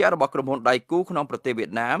ការបញ្ជាក់របស់ក្រុមហ៊ុនដៃគូក្នុងប្រទេសវៀត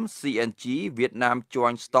ណាម CNG Vietnam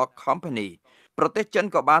Joint Stock Company ប្រទេសចិន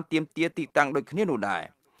ក៏បានទាមទារទីតាំងដូចគ្នានោះដែរ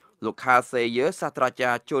លោក Carl Sayer សាស្ត្រាចា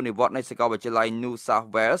រ្យចូលនិវត្តន៍នៃសាកលវិទ្យាល័យ New South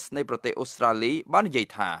Wales នៃប្រទេសអូស្ត្រាលីបាននិយាយ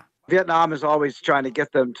ថា Vietnam is always trying to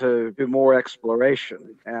get them to do more exploration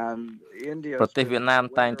and India ប្រទេសវៀតណាម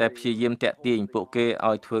តែងតែព្យាយាមតាក់ទាញពួកគេ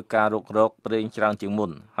ឲ្យធ្វើការរុករកប្រេងច្រើនជាងមុ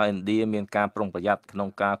នហើយឥណ្ឌាមានការប្រុងប្រយ័ត្នក្នុង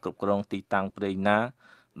ការគ្រប់គ្រងទីតាំងប្រេងណា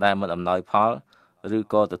ដែលមិនអំណោយផលឬ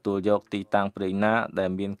ក៏ទទួលយកទីតាំងប្រេងណាដែល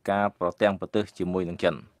មានការប្រទាំងប្រទេសជាមួយនឹង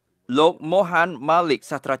ចិនលោក Mohan Malik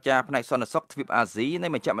សាស្ត្រាចារ្យផ្នែកសន្តិសុខទ្វីបអាស៊ីនៃ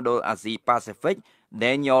មជ្ឈមណ្ឌលអាស៊ីប៉ាស៊ីហ្វិក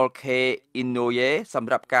Daniel K. Inouye ស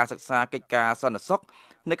ម្រាប់ការសិក្សាកិច្ចការសន្តិសុខ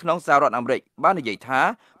នៅក្នុងសហរដ្ឋអាមេរិកបាននិយាយថា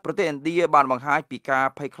ប្រទេសឥណ្ឌាបានបង្ហាញពីការ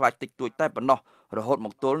ភ័យខ្លាចតិចតួចតែប៉ុណ្ណោះរហូតម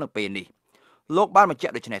កទល់នឹងពេលនេះលោកបានបញ្ជា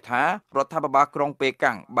ក់ដូចនេះថារដ្ឋាភិបាលក្រុងប៉េ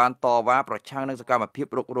កាំងបានតវ៉ាប្រឆាំងនឹងសកម្មភាព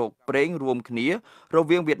រុករកប្រេងរួមគ្នារ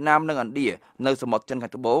វាងវៀតណាមនិងឥណ្ឌានៅសមុទ្រចិនខា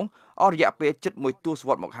ងត្បូងអស់រយៈពេលជិត1ទសវ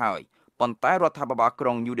ត្សរ៍មកហើយប៉ុន្តែរដ្ឋាភិបាលក្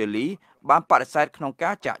រុង New Delhi បានបដិសេធក្នុង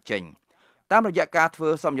ការចាកចេញតាមរយៈការធ្វើ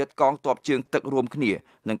សម្ពយុទ្ធកងទ័ពជើងទឹករួមគ្នា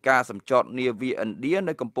និងការសម្ចតនាវាឥណ្ឌា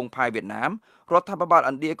នៅកំពង់ផែវៀតណាមរដ្ឋាភិបាល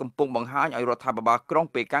ឥណ្ឌាកំពុងបង្ហាញឲ្យរដ្ឋាភិបាលក្រុង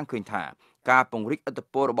ប៉េកាំងឃើញថាការពង្រីកឥទ្ធិ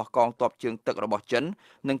ពលរបស់កងទ័ពជើងទឹករបស់ចិន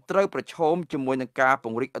នឹងត្រូវប្រឈមជាមួយនឹងការព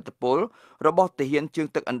ង្រីកឥទ្ធិពលរបស់ទាហានជើង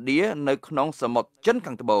ទឹកឥណ្ឌានៅក្នុងសមុទ្រចិន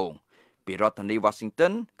ខាងត្បូងពីរដ្ឋធានី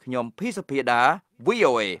Washington ខ្ញុំភីសុភាដា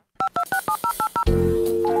VOA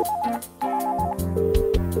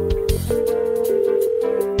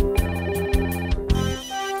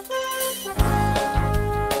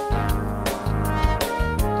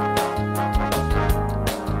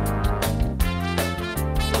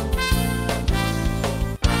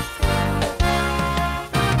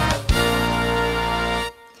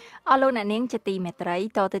អស់លោកអ្នកនាងជាទីមេត្រី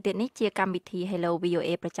តទៅទៀតនេះជាកម្មវិធី Hello VOA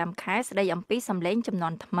ប្រចាំខែស្ដីអំពីសម្លេងចំនួ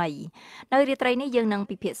នថ្មីនៅរាត្រីនេះយើងនឹង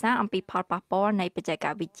ពិភាក្សាអំពីផលប៉ះពាល់នៃបច្ចេក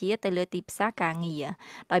វិទ្យាទៅលើទីផ្សារការងារ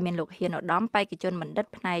ដោយមានលោកហ៊ានឧត្តមបេក្ខជនបណ្ឌិត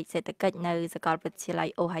ផ្នែកសេដ្ឋកិច្ចនៅសាកលវិទ្យាល័យ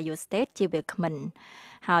Ohio State ជាវាគ្មិន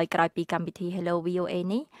ហើយក្រោយពីកម្មវិធី Hello VOA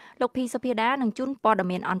នេះលោកភីសុភាដានឹងជូនព័ត៌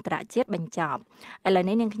មានអន្តរជាតិបញ្ចប់ឥឡូវ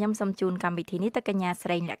នេះនាងខ្ញុំសូមជូនកម្មវិធីនេះទៅកញ្ញាស្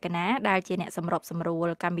រីលក្ខណាដែលជាអ្នកសម្របសម្រួល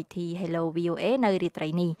កម្មវិធី Hello VOA នៅរាត្រី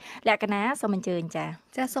នេះលក្ខណាសូមអញ្ជើញ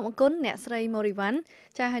ចាសូមអរគុណអ្នកស្រី Morivan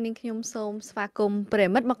ចាហើយនាងខ្ញុំសូមស្វាគមន៍ប្រិ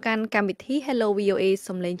មិត្តមកកាន់កម្មវិធី Hello VOA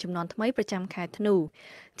សំឡេងចំនួនថ្មីប្រចាំខែធ្នូ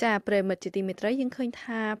ចាប្រិមិត្តជាទីមេត្រីយើងឃើញ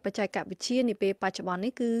ថាបច្ចេកវិទ្យានាពេលបច្ចុប្បន្ន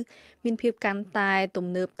នេះគឺមានភាពកាន់តែទំ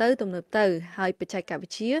នើបទៅហើយបច្ចេកវិ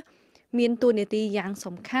ទ្យាមានតួនាទីយ៉ាង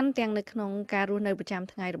សំខាន់ទាំងនៅក្នុងការរស់នៅប្រចាំ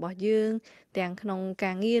ថ្ងៃរបស់យើងទាំងក្នុង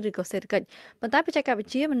ការងារឬក៏សេដ្ឋកិច្ចប៉ុន្តែបច្ចេកវិ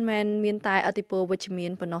ទ្យាមិនមែនមានតែឥទ្ធិពលវិជ្ជមា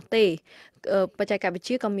នប៉ុណ្ណោះទេបច្ចេកវិទ្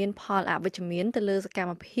យាក៏មានផលអវិជ្ជមានទៅលើសកម្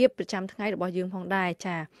មភាពប្រចាំថ្ងៃរបស់យើងផងដែរ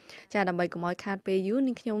ចាដើម្បីកុំឲ្យខាតពេលយូរ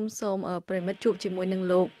នាងខ្ញុំសូមប្រិមិត្តជួបជាមួយនឹង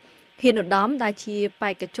លោកហ៊ានឧត្តមដែលជាបេ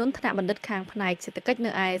ក្ខជនថ្នាក់បណ្ឌិតខាងផ្នែកសេដ្ឋកិច្ច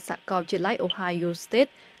នៅឯសាកលវិទ្យាល័យ Ohio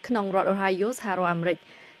State ក្នុងរដ្ឋ Ohio សហរដ្ឋអាមេរិក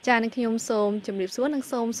ចានឹងខ្ញុំសូមជម្រាបសួរនិង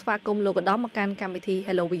សូមស្វាគមន៍លោកឧត្តមមកកាន់កម្មវិធី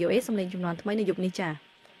Hello VOA សំឡេងចំនួនថ្មីនៅយប់នេះចា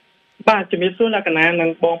បាទជំរាបសួរលក្ខណៈនិង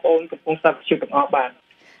បងប្អូនកំពុងស្ដាប់វិទ្យុទាំងអស់បាទ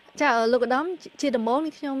ចាលោកឧត្តមជាដំបូង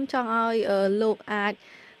នេះខ្ញុំចង់ឲ្យលោកអាច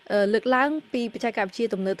លើកឡើងពីបច្ចេកវិទ្យា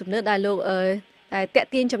ទំនើបដែលលោកតែតាក់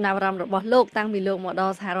ទាញចំណាប់អារម្មណ៍របស់លោកតាំងពីលោកមកដ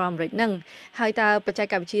ល់សហរដ្ឋអាមេរិកហ្នឹងហើយតើបច្ចេ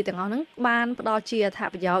កវិទ្យាទាំងអស់ហ្នឹងបានផ្ដល់ជាអត្ថ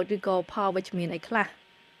ប្រយោជន៍ឬក៏ផលវិជ្ជមានអីខ្លះ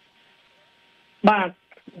បាទ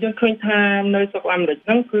យើងឃើញថានៅស្រុកអាមេរិកហ្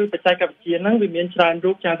នឹងគឺបច្ចេកវិទ្យាហ្នឹងវាមានច្រើន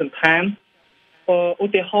រូបច្រើនសន្តានឧ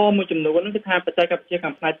ទាហរណ៍មួយចំនួនហ្នឹងគឺថាបច្ចេកវិទ្យាខា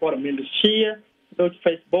ងផ្នែកព័ត៌មានវិទ្យាដូច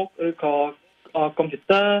Facebook ឬក៏កុំព្យូ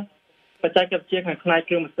ទ័របច្ចេកវិទ្យាខាងផ្នែក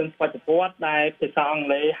គ្រឿងម៉ាស៊ីនស្វ័យប្រវត្តិដែលភាសាអង់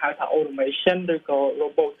គ្លេសហៅថា automation ឬក៏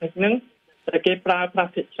robotics ហ្នឹងតែគេប្រើប្រា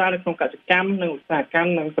ស់ភាគច្រើននៅក្នុងកសិកម្មនិងឧស្សាហកម្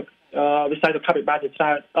មនិងវិស័យសុខាភិបាលជាច្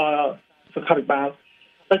រើនសុខាភិបាល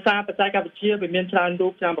ដោយសារបច្ចេកវិទ្យាវាមានច្រើនរូ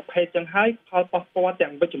បច្រើនប្រភេទចឹងហើយផលប៉ះពាល់ទាំ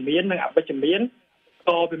ងវិជ្ជមាននិងអវិជ្ជមាន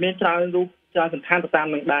ក៏វាមានច្រើនរូបច្រើនសន្តានទៅតាម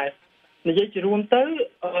នឹងដែរនិយាយជារួមទៅ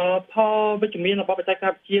ផលវិជ្ជមានរបស់បច្ចេក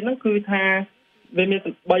វិទ្យាហ្នឹងគឺថាវាមាន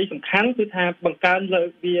3សំខាន់គឺថាបង្កើនលើ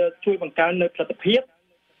វាជួយបង្កើននៅផលិតភាព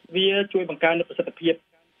វាជួយបង្កើននៅប្រសិទ្ធភាព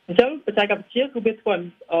អញ្ចឹងបច្ចេកវិទ្យាគឺវាធ្វើ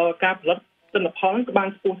ការផលិតទិន្នផលក៏បាន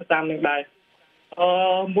ខ្ពស់ទៅតាមនឹងដែរ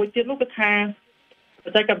មួយទៀតនោះគឺថាប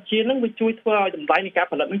ច្ចេកវិទ្យាហ្នឹងវាជួយធ្វើឲ្យតម្លៃនៃការ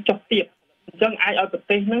ផលិតនឹងចុះទាបអញ្ចឹងអាចឲ្យប្រ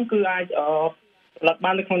ទេសហ្នឹងគឺអាចផលិត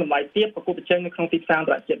បាននៅក្នុងតម្លៃទាបប្រកួតប្រជែងនៅក្នុងទីផ្សារអន្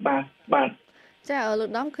តរជាតិបានចាលោក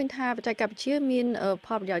ដំឃើញថាបច្ចេកវិទ្យាមានផ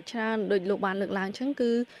លប្រយោជន៍ច្រើនដោយលោកបានលើកឡើងអញ្ចឹង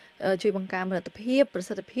គឺជួយបង្កើនផលិតភាពប្រ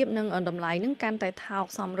សិទ្ធភាពនិងតម្លៃនឹងកាន់តែថោក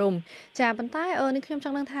សមរម្យចាប៉ុន្តែនេះខ្ញុំច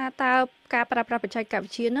ង់ដឹងថាតើការប្រើប្រាស់បច្ចេកវិ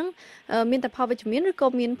ទ្យានឹងមានតែផលវិជ្ជមានឬក៏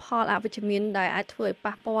មានផលអវិជ្ជមានដែលអាចធ្វើឲ្យ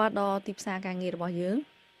ប៉ះពាល់ដល់ទីផ្សារការងាររបស់យើង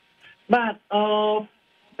បាទ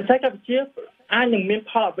បច្ចេកវិទ្យាអាចនឹងមាន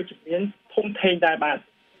ផលអវិជ្ជមានធំធេងដែរបាទ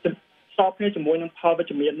ស្របគ្នាជាមួយនឹងផលវិជ្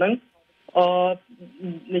ជមានហ្នឹង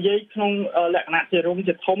និយាយក្នុងលក្ខណៈជារួម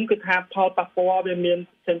ជាធំគឺថាផលប៉ះពាល់វាមាន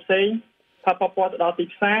ផ្សេងផលប៉ះពាល់ទៅដល់ទី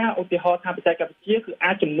ផ្សារឧទាហរណ៍ថាបច្ចេកវិទ្យាគឺ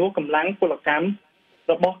អាចជំនួសកម្លាំងពលកម្ម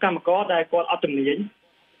របស់កម្មករដែលគាត់អត់ជំនាញ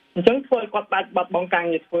អញ្ចឹងធ្វើឲ្យគាត់បាត់បង់ការ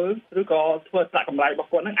ងារធ្វើឬក៏ធ្វើឲ្យប្រាក់កម្រៃរបស់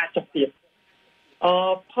គាត់នឹងអាចចុះទាប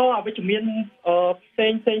ផលអវិជ្ជមានផ្សេ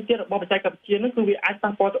ងទៀតរបស់បច្ចេកវិទ្យាហ្នឹងគឺវាអាច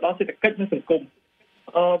ប៉ះពាល់ទៅដល់សេដ្ឋកិច្ចនិងសង្គម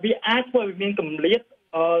វាអាចធ្វើឲ្យមានគម្លាត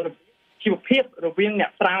ជីវភាពរវាងអ្ន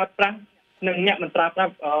កប្រើប្រាស់និងអ្នកមិនប្រើប្រា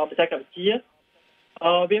ស់បច្ចេកវិទ្យា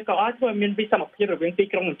វាក៏អាចធ្វើឲ្យមានវិសមភាពរវាងទី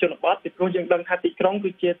ក្រុងនិងជនបទពីព្រោះយើងដឹងថាទីក្រុង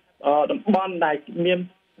គឺជាតំបន់ដែលមាន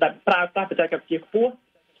ដែលប្រើប្រាស់បច្ចេកវិទ្យាខ្ពស់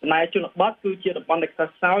ចំណែកជនបទគឺជាតំបន់ដែលខ្ស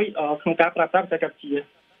ត់ខ្សោយក្នុងការប្រើប្រាស់បច្ចេកវិទ្យា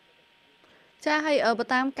ចាហើយបើ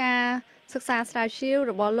តាមការសិក្សាស្រាវជ្រាវ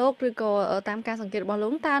របស់លោកឬក៏តាមការសង្កេតរបស់លោ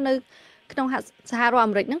កតើនៅក្នុងសហរដ្ឋអា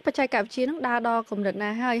មេរិកហ្នឹងបច្ចេកវិទ្យាហ្នឹងដើរដល់កម្រិតណា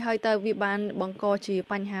ហើយតើវាបានបង្កជា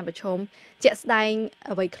បញ្ហាប្រឈមជាក់ស្ដែង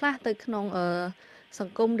អ្វីខ្លះទៅក្នុងស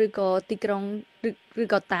ង្គមឬក៏ទីក្រុងឬ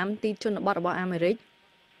ក៏តាមទីជនបទរបស់អាមេរិក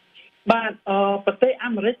បាទប្រទេស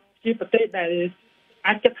អាមេរិកជាប្រទេសដែល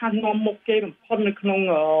អាចគិតថានាំមុខគេបំផុតនៅក្នុង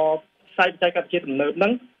ខ្សែបច្ចេកវិទ្យាទំនើបហ្នឹ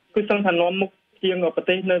ងគឺសឹងថានាំមុខជាងប្រ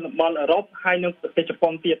ទេសនៅតំបន់អឺរ៉ុបហើយនិងប្រទេសជប៉ុ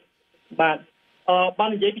នទៀតបាទបើ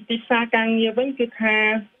និយាយពីទីផ្សារការងារវិញគឺថា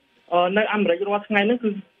នៅអាមេរិករាល់ថ្ងៃហ្នឹងគឺ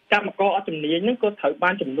កម្មករអត់ជំនាញហ្នឹងក៏ត្រូវបា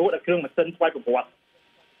នចំនួនដល់គ្រឿងម៉ាស៊ីនស្វ័យប្រវត្តិ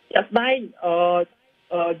ជាក់ស្ដែង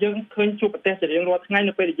យើងឃើញជួបប្រទេសជារៀងរាល់ថ្ងៃ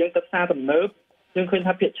នៅពេលដែលយើងទៅផ្សារទំនើបយើងឃើញ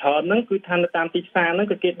ថាភាគច្រើនហ្នឹងគឺថានៅតាមទីផ្សារហ្នឹង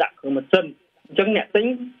គឺគេដាក់គ្រឿងម៉ាស៊ីនអញ្ចឹងអ្នកទិញ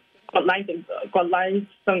គាត់ឡើង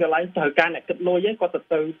សឹងកន្លែងត្រូវការអ្នកគិតលុយឯងគាត់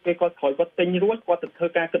ទៅគេគាត់ក្រោយគាត់ទិញរួចគាត់ទៅធ្វើ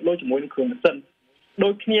ការគិតលុយជាមួយនឹងគ្រឿងម៉ាស៊ីនដូ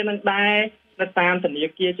ចគ្នានឹងដែរនៅតាមធនា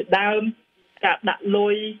គារជាដើមការដាក់លុ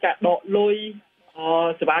យការដកលុយ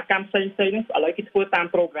សេវាកម្មផ្សេងៗហ្នឹងឥឡូវគេធ្វើតាម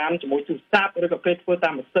ប្រូក្រាមជាមួយទូរស័ព្ទឬក៏គេធ្វើតា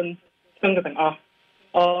មម៉ាស៊ីនស្ទឹងទាំងអស់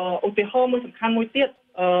ឧទាហរណ៍មួយសំខាន់មួយទៀត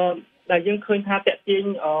ដែលយើងឃើញថាតេទៀង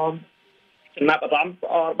ចំណាប់អារម្មណ៍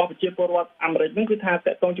របស់ប្រជាពលរដ្ឋអាមេរិកហ្នឹងគឺថា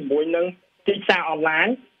តេតងជាមួយនឹងទីផ្សារអនឡាញ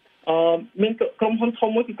មានក្រុមហ៊ុនធំ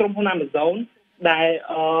មួយគឺក្រុមហ៊ុន Amazon ដែល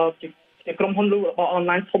ជាក្រុមហ៊ុនលក់របស់អន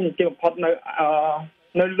ឡាញធំជាងគេបំផុត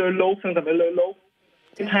នៅលើលោកស្ទឹងតែនៅលើលោក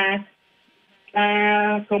គឺថា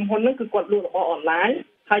ក្រុមហ៊ុនហ្នឹងគឺគាត់លក់របស់អនឡាញ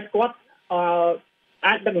ហើយគាត់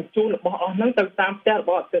អាចដឹកជញ្ជូនរបស់អស់ហ្នឹងទៅតាមផ្ទះរប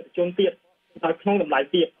ស់អតិថិជនទៀតដោយក្នុងតម្លៃ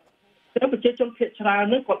ទាបតែប្រជាជនភាគច្រើន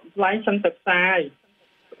ហ្នឹងគាត់ថ្លៃសឹងទៅផ្សាយ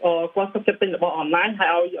គាត់សុខចិត្តទិញរបស់អនឡាញហើយ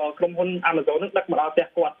ឲ្យក្រុមហ៊ុន Amazon ហ្នឹងដឹកមកដល់ផ្ទះ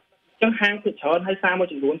គាត់អញ្ចឹងហាងភាគច្រើនហើយសារមួយ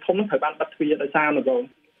ចំនួនធំហ្នឹងត្រូវបានបិទទ្វារដោយសារ Amazon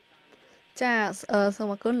ចាសូម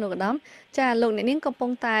អរគុណលោកឧត្តមចាលោកអ្នកនាងកំពុ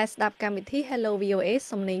ងតែស្ដាប់កម្មវិធី Hello VOA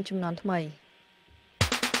សំឡេងជំនាន់ថ្មី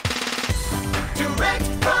Direct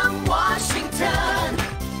from Washington,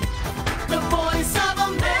 the voice of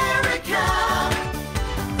America,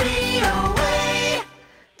 VOA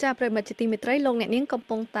ចាប្រិមត្តជាទីមេត្រីលោកអ្នកនាងកំ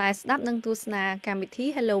ពុងតែស្ដាប់និងទស្សនាកម្មវិធី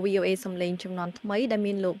Hello VOA សំឡេងចំនួនថ្មីដែល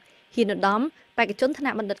មានលោកហ៊ីនឧត្តមបេក្ខជនថ្នា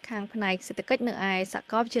ក់បណ្ឌិតខាងផ្នែកសេដ្ឋកិច្ចនៅឯសា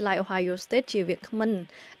កលវិទ្យាល័យ Ohio State ជាវាគ្មិន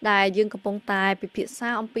ដែលយើងកំពុងតែពិភាក្សា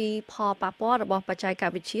អំពីផលប៉ះពាល់របស់បច្ចេក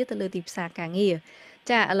វិទ្យាទៅលើទីផ្សារការងារ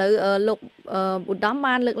ចាឥឡូវលោកឧត្តម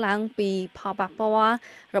បានលើកឡើងពីផលប៉ះពាល់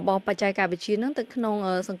របស់បច្ចេកវិទ្យានឹងទៅក្នុង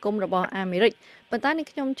សង្គមរបស់អាមេរិកប៉ុន្តែនេះ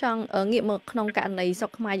ខ្ញុំចង់ងាកមកក្នុងករណីស្រុ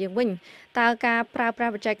កខ្មែរយើងវិញតើការប្រើប្រា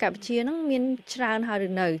ស់បច្ចេកវិទ្យានឹងមានច្រើនហើយឬ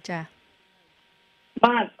នៅចា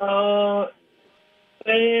បាទ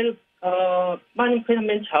ពេលបានខ្ញុំឃើញថា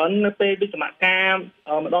មានច្រើននៅពេលវិសមការ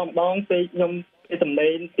ម្ដងពេលខ្ញុំពេលសម្លេ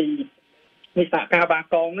ងពីវិសមការបា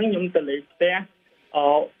កងហ្នឹងខ្ញុំទៅលេងផ្ទះ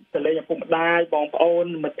ទៅលេងឪពុកម្ដាយបងប្អូន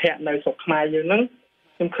មិត្តភ័ក្តិនៅស្រុកខ្មែរយើងហ្នឹង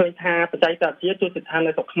ខ្ញុំឃើញថាបច្ចេកវិទ្យាទូទៅឋាន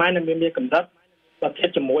នៅស្រុកខ្មែរនៅមានកម្រិតបើធៀប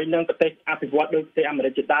ជាមួយនឹងប្រទេសអភិវឌ្ឍន៍ដូចប្រទេសអាមេរិ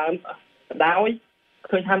កជាដើមដោយ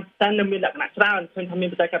ឃើញថាតែនៅមានលក្ខណៈច្រើនឃើញថាមាន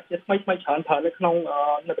បច្ចេកវិទ្យាថ្មីច្រើនប្រើនៅក្នុង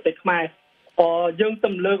នៅប្រទេសខ្មែរយើង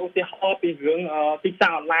ទំលើកឧទាហរណ៍ពីរឿងទីផ្សា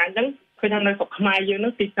រអនឡាញហ្នឹងឃើញថានៅស្រុកខ្មែរយើងហ្នឹ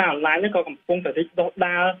ងទីផ្សារអនឡាញហ្នឹងក៏កំពុងតែរីកដុះ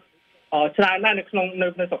ដាលច្រើនដែរនៅក្នុងនៅ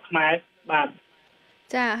ស្រុកខ្មែរបាទ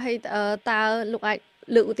ចាហើយតើលោកអាច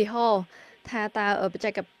លើកឧទាហរណ៍ថាតើបច្ចេ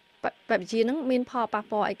កវិទ្យាហ្នឹងមានផលប៉ះ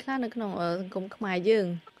ពាល់អីខ្លះនៅក្នុងសង្គមខ្មែរយើង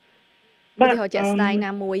ឧទាហរណ៍ជាក់ស្ដែង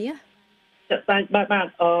ណាមួយជាក់ស្ដែងបាទ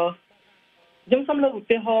ខ្ញុំសូមលើកឧ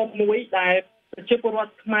ទាហរណ៍មួយដែលប្រជាពលរដ្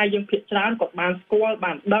ឋខ្មែរយើងភាគច្រើនគាត់បានស្គាល់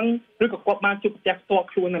បានដឹងឬក៏គាត់បានជួបប្រទះផ្ទាល់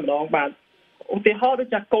ខ្លួនតែម្ដងបាទឧទាហរណ៍ដូច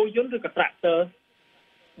ជាកោយន្តឬក៏ tractor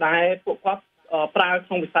ដែលពួកគាត់ប្រើក្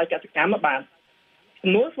នុងវិស័យកសិកម្មបាទ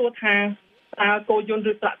សំណួរសួរថាតើកោយន្ត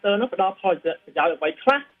ឬ tractor នោះផ្ដល់ផលប្រយោជន៍អ្វីខ្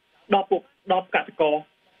លះដល់កសិករ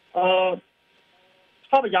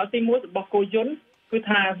ផលប្រយោជន៍ទី1របស់កោយន្តគឺ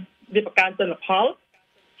ថាវាបង្កើនទិន្នផល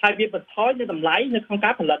ហើយវាបន្ថយនៅតម្លៃនៅក្នុងកា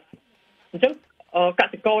រផលិតអញ្ចឹងក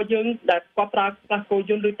សិករយើងដែលគាត់ប្រើប្រាស់កោ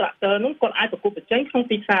យន្តឬ tractor នោះគាត់អាចប្រកួតប្រជែងក្នុង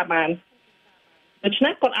ទីផ្សារបានដូច្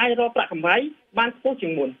នេះគាត់អាចរកប្រាក់កម្រៃបានខ្ពស់ជា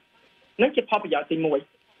ងមុននឹងជាផលប្រយោជន៍ទី1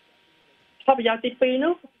ផលប្រយោជន៍ទី2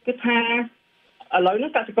នោះគឺថាឥឡូវនេះ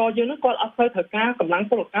កសិករយើងនោះគាត់អត់សូវត្រូវការកម្លាំង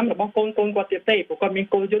ពលកម្មរបស់កូនគាត់ទៀតទេព្រោះគាត់មាន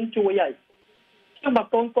កោយន្តជួយហើយចឹងបើ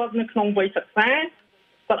កូនគាត់នៅក្នុងវ័យសិក្សា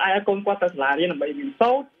គាត់អាចឲ្យកូនគាត់ទៅសាលារៀនដើម្បីរៀន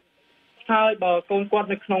សូត្រហើយបើកូនគាត់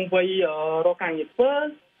នៅក្នុងវ័យរកការងារធ្វើ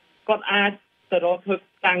គាត់អាចទៅរកធ្វើ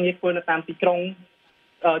ការងារធ្វើនៅតាមទីក្រុង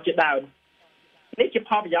ជាដើមនេះជា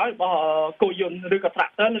ផលប្រយោជន៍របស់កោយន្តឬក៏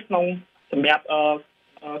tractor នៅក្នុងសម្រាប់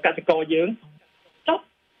កសិករយើងចុះ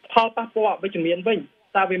ផលប៉ះពាល់អវិជ្ជមានវិញ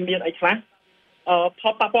តើវាមានអីខ្លះផ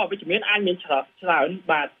លប៉ះពាល់អវិជ្ជមានអាចមានច្រើន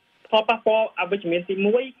បាទផលប៉ះពាល់អវិជ្ជមានទី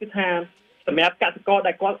1គឺថាសម្រាប់កសិករ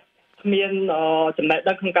ដែលគាត់គ្មានចំណេះ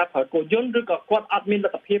ដឹងក្នុងការប្រើកោយន្តឬក៏គាត់អត់មានល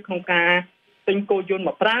ទ្ធភាពក្នុងការទិញកោយន្តម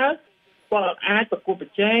កប្រើគាត់អាចប្រកួតប្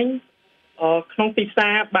រជែងក្នុងទីផ្សា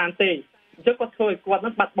របានទេអញ្ចឹងគាត់ធ្វើឲ្យគាត់នឹ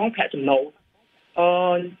ងបាត់បង់ប្រាក់ចំណូលអ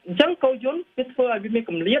ញ្ចឹងកោយន្តវាធ្វើឲ្យវាមាន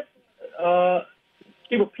គម្លាត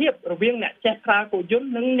ជីវភាពរវាងអ្នកចេះប្រើកោយន្ត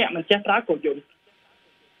និងអ្នកមិនចេះប្រើកោយន្ត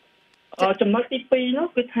ចំណុចទី2នោះ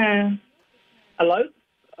គឺថាឥឡូវ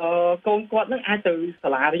កូនគាត់នឹងអាចទៅសា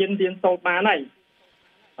លារៀនសូត្របានហើយ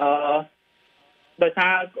ដោយសា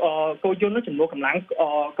រកោយន្តនឹងចំនួនកម្លាំង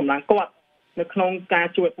គាត់នៅក្នុងការ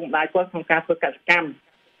ជួយឪពុកម្ដាយគាត់ក្នុងការធ្វើកសិកម្ម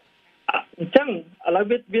អញ្ចឹងឥឡូវ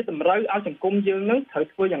វាតម្រូវឲ្យសង្គមយើងនឹងត្រូវ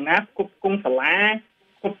ធ្វើយ៉ាងណាគ្រប់គ្រងសាលា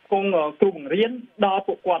គ្រប់គ្រងគ្រូបង្រៀនដល់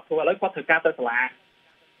ពួកគាត់ព្រោះឥឡូវគាត់ត្រូវការទៅសាលា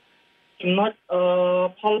ចំណុច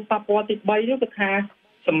ផលប៉ះពាល់ទី3នោះគឺថា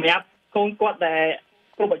សម្រាប់កូនគាត់ដែល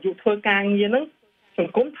គ្រប់អាយុធ្វើការងារហ្នឹងស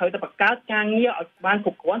ង្គមត្រូវតែបង្កើតការងារឲ្យបានគ្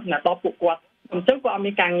រប់គ្រាន់សម្រាប់ដល់ពួកគាត់អញ្ចឹងគាត់អត់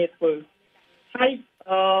មានការងារធ្វើហើយ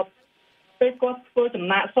ពេលគាត់ធ្វើចំ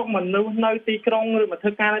ណាក់ស្រុកមនុស្សនៅទីក្រុងឬមកធ្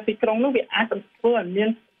វើការនៅទីក្រុងនោះវាអាចធ្វើឲ្យមាន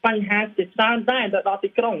បញ្ហាជាច្រើនដែរដល់ទី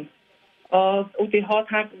ក្រុងឧទាហរណ៍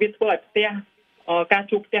ថាវាធ្វើឲ្យផ្ទះការ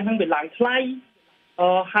ជួលផ្ទះហ្នឹងវាឡើងថ្លៃ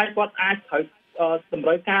ហើយគាត់អាចត្រូវតម្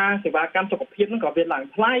រូវការសេវាកម្មសុខភាពហ្នឹងក៏វាឡើង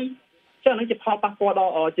ថ្លៃចឹងហ្នឹងជាផលប៉ះពាល់ដ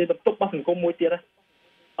ល់ជាបន្ទុករបស់សង្គមមួយទៀតដែរ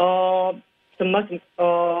ចំណុច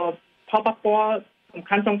ផលប៉ះពាល់សំ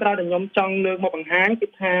ខាន់ចុងក្រោយដែលខ្ញុំចង់លើកមកបង្ហាញគឺ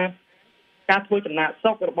ថាការធ្វើចំណាក់ស្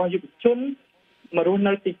រុករបស់យុវជនមករស់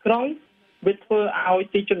នៅទីក្រុងវាធ្វើឲ្យ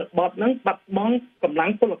ទីជនបទហ្នឹងបាត់បង់កម្លាំ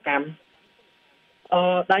ងពលកម្ម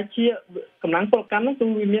ដែលជាកម្លាំងពលកម្មហ្នឹងគឺ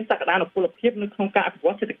វាមានសក្តានុពលភាពនៅក្នុងការអភិវ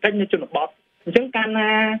ឌ្ឍសេដ្ឋកិច្ចនៅជនបទអញ្ចឹងកាលណា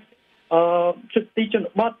ទីជន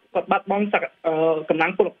បទគាត់បាត់បង់កម្លាំ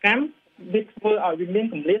ងពលកម្មវាធ្វើឲ្យវាមាន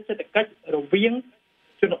គម្លាតសេដ្ឋកិច្ចរវាង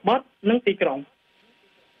ជនបទនិងទីក្រុង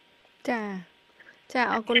ចា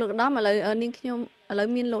អរគុណលោកឧត្តមឥឡូវនាងខ្ញុំឥឡូវ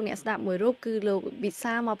មានលោកអ្នកស្ដាប់មួយរូបគឺលោកវិ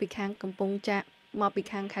សាលមកពីខាងកំពង់ចាមមកពី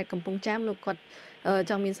ខាងខេត្តកំពង់ចាមលោកគាត់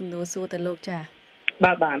ចង់មានសំណួរសួរទៅលោកចា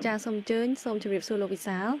បាទចាសូមអញ្ជើញសូមជម្រាបសួរលោកវិ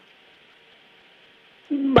សាល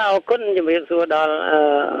bao conជំរាបសួរដល់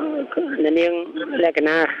នាងលក្ខ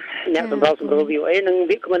ណៈអ្នកសម្របសម្រួល VOA និង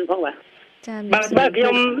វាគ្មិនផងបាទបាទខ្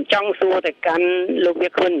ញុំចង់សួរទៅកាន់លោកវា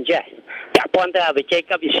គ្មិនចេះពាក់ព័ន្ធទៅវិជ័យ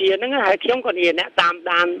កិច្ចវិទ្យាហ្នឹងហើយខ្ញុំក៏ជាអ្នកតាម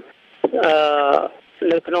ដាន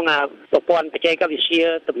នៅក្នុងប្រព័ន្ធបច្ចេកវិទ្យា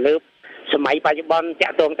ទំនើបសម័យបច្ចុប្បន្នតា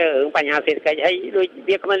ក់ទងទៅរឿងបញ្ហាសេដ្ឋកិច្ចហើយដូច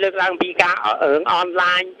វាគ្មិនលើកឡើងពីការរឿងអន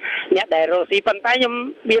ឡាញអ្នកដែលរកស៊ីប៉ុន្តែខ្ញុំ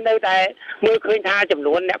មាននៅតែមើលឃើញថាចំ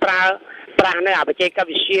នួនអ្នកប្រើប្រាស់នៅបច្ចេក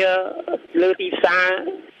វិទ្យាលើទីផ្សារ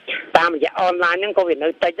តាមរយៈអនឡាញហ្នឹងក៏វានៅ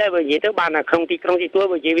តិចដែរបើនិយាយទៅបានក្នុងទីក្រុងទីទួល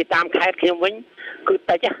បើនិយាយវាតាមខេត្តខ្ញុំវិញគឺ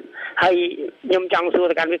តិចហើយខ្ញុំចង់សួរ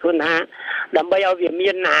ទៅកាន់វាគ្មិនថាដើម្បីឲ្យវា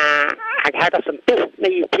មានអាចហៅថាសន្ទុះនៃ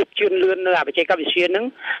ភាពជឿនលឿននៅបច្ចេកវិទ្យាហ្នឹង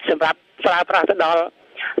សម្រាប់ប្រើប្រាស់ទៅដល់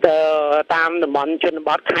តាមតំបន់ជនប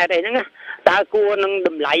ទខេត្តអីហ្នឹងតើគួរនឹងត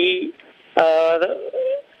ម្លៃ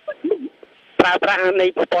ប្រើប្រាស់នៃ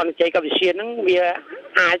ប្រព័ន្ធបច្ចេកវិទ្យាហ្នឹងវា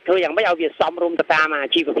អាចធ្វើយ៉ាងម៉េចឲ្យវាសមរម្យទៅតាមអា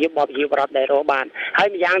ជីវភាពរបស់ប្រជាពលរដ្ឋដែលរកបានហើយ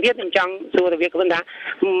ម្យ៉ាងទៀតខ្ញុំចង់សួរទៅវាគ្មិនថា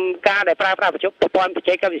ការដែលប្រើប្រាស់ប្រព័ន្ធបច្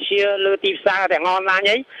ចេកវិទ្យាលើទីផ្សារទាំងអនឡាញ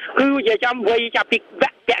អីគឺនិយាយចំវ័យចាប់ពី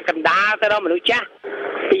ពាក់កណ្ដាលទៅដល់មនុស្សចាស់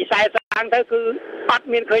ពី40ឆ្នាំទៅគឺអត់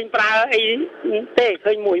មានឃើញប្រើអីទេ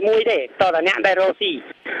ឃើញមួយទេតើអ្នកដែលរកស៊ី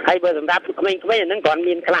ហើយបើសម្រាប់ក្មេងៗអាហ្នឹងគ្រាន់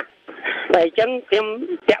មានខ្លះតែអញ្ចឹងខ្ញុំ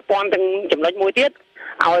ពាក់ព័ន្ធទាំងចំណុចមួយទៀត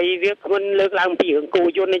ឲ្យវាគ្មិនលើកឡើងពីរឿងគោ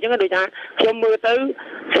យន្តអញ្ចឹងដូចថាខ្ញុំមើលទៅ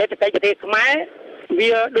សេដ្ឋកិច្ចប្រទេសខ្មែរវា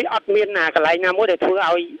ដូចអត់មានកន្លែងណាមួយដែលធ្វើ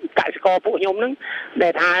ឲ្យកសិករពួកខ្ញុំហ្នឹងដែ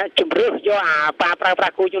លថាជំរឿសយកប្រើប្រា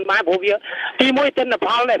ស់គោយន្តបានព្រោះវាទីមួយទិន្នផ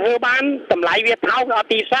លដែលធ្វើបានតម្លៃវាថោកអត់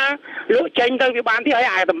ទីផ្សារលក់ចេញទៅវាបានទៀត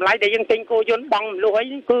ហើយតម្លៃដែលយើងទិញគោយន្តបង់លក់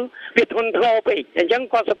អីគឺវាធន់ធ្ងរពេកអញ្ចឹង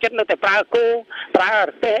គាត់សុខចិត្តនៅតែប្រើគោប្រើរ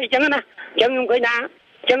ទេះអីចឹងណាអញ្ចឹងខ្ញុំឃើញថា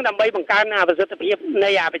ចឹងដើម្បីបង្កើនប្រសិទ្ធភាពនៃ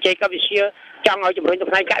បច្ចេកវិទ្យាចង់ឲ្យជំរុញទៅ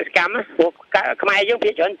ផ្នែកកសិកម្មព្រោះខ្មែរយើងភា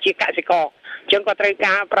គច្រើនជាកសិករចឹងក៏ត្រូវ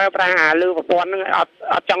ការប្រើប្រាស់លើប្រព័ន្ធហ្នឹង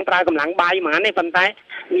អត់ចង់ប្រើកម្លាំងបាយហ្មងទេប៉ុន្តែ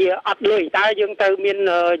វាអត់លុយតើយើងត្រូវមាន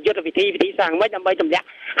យុទ្ធវិធីសាស្ត្រម៉េចដើម្បីទម្លាក់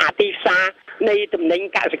ទីផ្សារនៃទំនិញ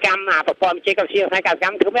កសិកម្មប្រព័ន្ធបច្ចេកវិទ្យាផ្នែកកសិក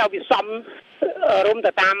ម្មធ្វើឲ្យវាសមរម្យ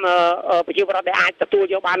ទៅតាមប្រជាពលរដ្ឋដែលអាចទទួល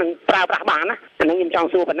យកបាននិងប្រើប្រាស់បានណាអាហ្នឹងខ្ញុំចង់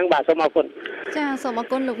សួរប៉ុណ្្នឹងបាទសូមអរគុណចាសូមអរ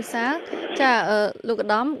គុណលោកវិសាលចាលោកឧត្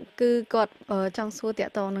តមគឺគាត់ចង់សួរតា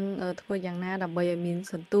ក់ទងនឹងធ្វើយ៉ាងណាដើម្បីឲ្យមាន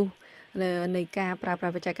សន្ទុះនៃការប្រើប្រា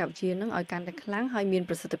ស់បច្ចេកវិទ្យានឹងឲ្យកាន់តែខ្លាំងហើយមាន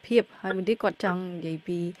ប្រសិទ្ធភាពហើយមួយទៀតគាត់ចង់និយាយ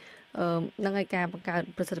ពីនឹងឲ្យការបង្កើត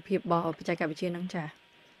ប្រសិទ្ធភាពរបស់បច្ចេកវិទ្យានឹងចា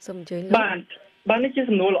សូមអញ្ជើញលោកបាទនេះជា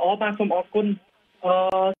សំណួរល្អបាទសូមអរគុណ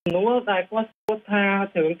សំណួរដែលគាត់សួរថា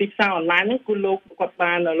រឿងទីផ្សារអនឡាញហ្នឹងគឺលោកគាត់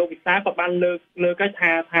បានលោកវិសាលគាត់បានលើក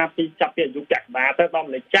ថាពីចាប់ពីអាយុកណ្ដាលទៅដល់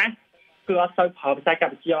ម្លេចចាស់គឺអត់សូវប្រើបច្ចេក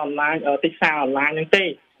វិទ្យាអនឡាញទីផ្សារអនឡាញហ្នឹងទេ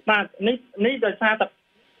បាទនេះដោយសារតែ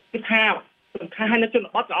គឺថាសំខាន់ហើយនៅជន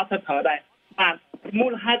បទក៏អត់ទៅប្រើដែរបាទមូ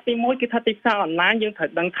លហេតុទី1គឺថាទីផ្សារអនឡាញយើងត្រូវ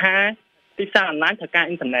ដឹងថាទីផ្សារអនឡាញត្រូវការ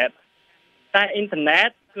អ៊ីនធឺណិតតែអ៊ីនធឺណិត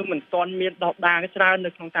គឺមិនទាន់មានដុសដាលច្រើននៅ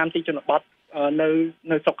ក្នុងតាមទីជនបទ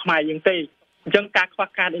នៅស្រុកខ្មែរយើងទេអញ្ចឹងការខ្វះ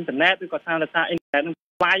ខាតអ៊ីនធឺណិតឬក៏ថាអ៊ីនធឺណិតនឹង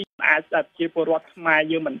ថ្លៃអាចជាពលរដ្ឋខ្មែរ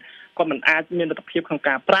យើងគាត់មិនអាចមានលទ្ធភាពក្នុង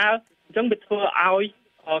ការប្រើអញ្ចឹងវាធ្វើឲ្យ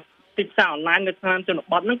ទីផ្សារអនឡាញនៅតាមជន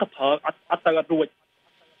បទហ្នឹងក៏ប្រើអត់ទៅអត់រួច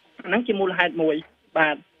ហ្នឹងជាមូលហេតុមួយបា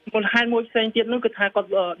ទមូលហេតុមួយផ្សេងទៀតនោះគឺថាគាត់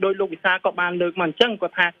ដោយលោកវិសាក៏បានលើកមកអញ្ចឹងគា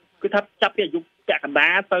ត់ថាគឺថាចាប់ពីអាយុពាក់កណ្ដា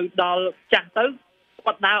លទៅដល់ចាស់ទៅ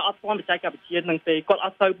គាត់ដើរអត់ស្គាល់បច្ចេកវិទ្យានឹងទេគាត់អ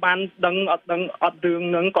ត់ទៅបានដឹងអត់រឿង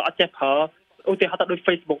ហ្នឹងក៏អត់ចេះប្រើឧទាហរណ៍ថាដូច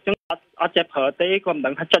Facebook អញ្ចឹងអត់ចេះប្រើទេគាត់មិន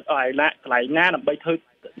ដឹងថាចុចឲ្យកន្លែងណាដើម្បី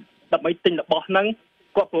ទិញរបស់ហ្នឹង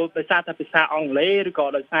គាត់ព្រោះដោយសារតែភាសាអង់គ្លេសឬក៏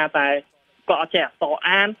ដោយសារតែគាត់អត់ចេះអក្សរ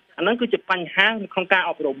អានអាហ្នឹងគឺជាបញ្ហាក្នុងការ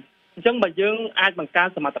អប់រំអញ្ចឹងបើយើងអាចបង្កើន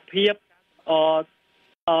សមត្ថភាព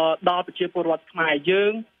ដល់ប្រជាពលរដ្ឋខ្មែរយើ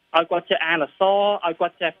ងឲ្យគាត់ចេះអានអក្សរឲ្យគា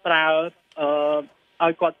ត់ចេះប្រើ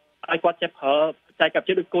ឲ្យគាត់ចេះប្រើបច្ចេកវិទ្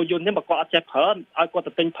យាដូចគោយន្តនេះបើគាត់អត់ចេះប្រើឲ្យគាត់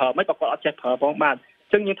ទៅទិញប្រើមិនបើគាត់អត់ចេះប្រើផងបាទអ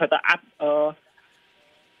ញ្ចឹងយើងត្រូវតែ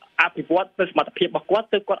អភិវឌ្ឍទៅសមត្ថភាពរបស់គាត់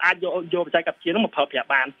ទៅគាត់អាចយកបច្ចេកវិទ្យានោះមកប្រើប្រាស់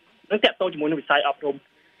បាននឹងតាក់ទងជាមួយនឹងវិស័យអប់រំ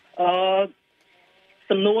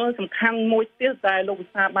សំណួរសំខាន់មួយទៀតដែលលោកវិ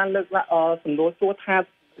សាបានលើកសំណួរសួរថាប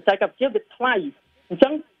ច្ចេកវិទ្យាវាថ្លៃអញ្ចឹ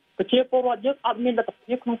ងប្រជាពលរដ្ឋយើងអត់មានលទ្ធ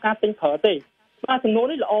ភាពក្នុងការទិញប្រើទេបាទសំណួរ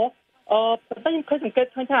នេះល្អប៉ុន្តែខ្ញុំឃើញសង្កេត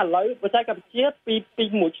ឃើញថាឥឡូវបច្ចេកវិទ្យាពី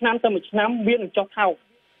មួយឆ្នាំទៅមួយឆ្នាំវានឹងចុះថោក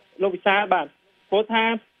លោកវិសាបាទព្រោះថា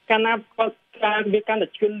កាលណាគាត់វាកាន់តែ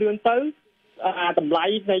ជឿនលឿនទៅតម្លៃ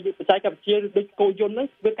នៃបច្ចេកវិទ្យាដូចគោយន្តហ្នឹង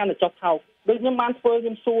វាកាន់តែចុះថោកដូចខ្ញុំបានខ្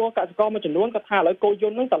ញុំសួរកសិករមួយចំនួនគាត់ថាឥឡូវគោយ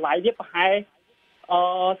ន្តហ្នឹងតម្លៃវាប្រហែល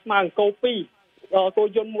ស្មើនឹងគោ2គោ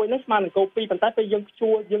យន្តមួយហ្នឹងស្មើនឹងគោ2ប៉ុន្តែពេលយើង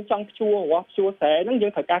ចង់ភ្ជួរស្រែហ្នឹងយើ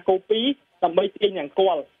ងត្រូវការគោ2ដើម្បីទាញអង្គ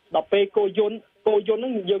លដល់ពេលគោយន្តហ្នឹ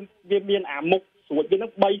ងយើងវាមានអាមុខស្រួចវាហ្នឹ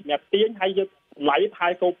ង3សម្រាប់ទាញហើយយើងតម្លៃផា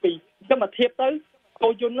យគោ2អញ្ចឹងមកធៀបទៅ គោ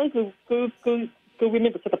យន្តហ្នឹងគឺវាមា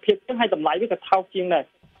នប្រសិទ្ធភាពចឹងហើយតម្លៃវាក៏ថោកជាងដែរ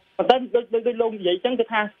ប៉ុន្តែដូចលោកនិយាយចឹងគឺ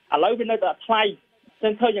ថាឥឡូវវានៅតែថ្លៃចឹ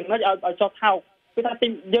ងធ្វើយ៉ាងណាឲ្យចុះថោកគឺថា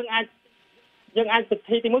យើងអាចសិទ្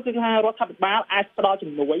ធិទីមួយគឺថារដ្ឋាភិបាលអាចផ្ដល់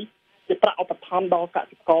ជំនួយជាប្រាក់ឧបត្ថម្ភដល់ក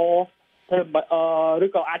សិករឬ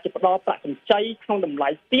ក៏អាចជាផ្ដល់ប្រាក់កម្ចីក្នុងតម្លៃ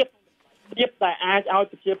ទាបដែលអាចឲ្យ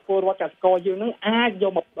ប្រជាពលរដ្ឋកសិករយើងនឹងអាចយ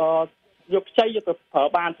កខ្ចីទៅប្រើ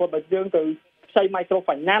បានព្រោះបើយើងទៅខ្ចី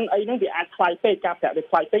microfinance អីហ្នឹងវាអាចថ្លៃពេកការប្រាក់វា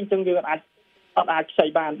ថ្លៃពេកអញ្ចឹងយើងអត់អាចខ្ចី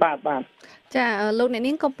បានចាលោកអ្នក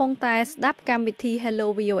នាងកំពុងតែស្ដាប់កម្មវិធី Hello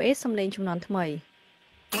VOA សំឡេងជំនាន់ថ្មី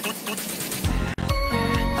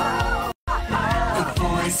The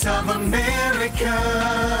Voice of America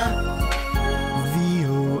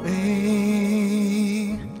VOA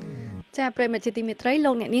ចាប្រិយមិត្តជាទីមេត្រី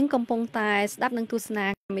លោកអ្នកនាងកំពុងតែស្ដាប់នឹងទស្សនា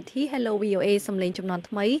កម្មវិធី Hello VOA សំឡេងជំនាន់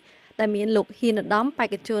ថ្មីដែលមានលោកហ៊ានឧត្តមបេ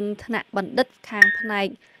ក្ខជនថ្នាក់បណ្ឌិតខាងផ្នែក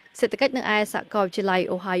សេដ្ឋកិច្ចនៅឯសាកលវិទ្យាល័យ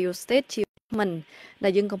Ohio State ជាមិនដែ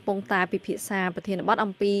លយើងកំពុងតែពិភាក្សាប្រធានបទ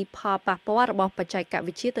អំពីផលប៉ះពាល់របស់បច្ចេក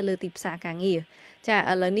វិទ្យាទៅលើទីផ្សារការងារចា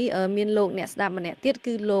ឥឡូវនេះមានលោកអ្នកស្ដាប់ម្នាក់ទៀត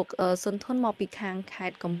គឺលោកសុនធុនមកពីខាងខេ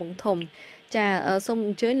ត្តកំពង់ធំចាសូមអ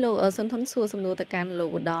ញ្ជើញលោកសុនធុនសួរសំណួរទៅកាន់លោក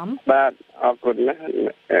ឧត្តមបាទអរគុណណាស់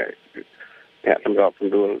អ្នកសម្របស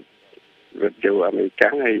ម្រួលវិទ្យុអាមេរិក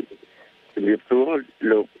ហើយជំរាបសួរ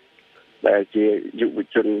លោកដែលជាយុវ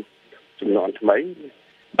ជនចំនួនថ្មី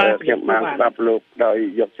ខ្ញុំបានស្ដាប់លោកដោយ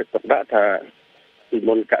យកចិត្តទុកដាក់ថាពី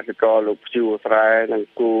មុនកសិករលោកភ្ជួរស្រែនិង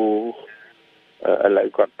គូឥឡូវ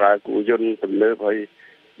គាត់ប្រើគូយន្តទំនើបហើយ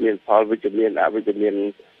មានផលវិជ្ជមានអវិជ្ជមាន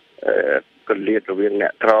កលៀតរវាងអ្ន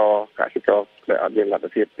កក្រកសិករដែលអត់មានលទ្ធ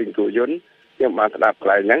ភាពទិញគូយន្តខ្ញុំបានស្ដាប់កន្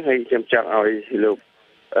លែងហ្នឹងហើយខ្ញុំចង់ឲ្យលោក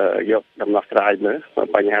យកដំណោះស្រាយមើល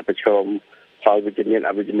បញ្ហាប្រឈមផលវិជ្ជមាន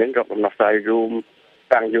អវិជ្ជមានរកដំណោះស្រាយរួម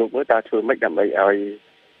តាំងយកមើលតើធ្វើម៉េចដើម្បីឲ្យ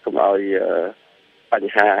កុំឲ្យប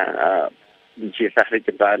ញ្ហាវិជាសាស្ត្ររីក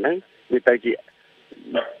ចម្រើនហ្នឹងវាទៅជា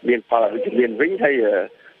មានផលវិជ្ជមានវិញហើយ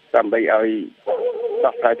ដើម្បីឲ្យ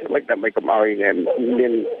ដោះស្រាយធ្វើម៉េចដើម្បីកុំឲ្យមា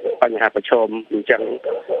នបញ្ហាប្រឈមអញ្ចឹង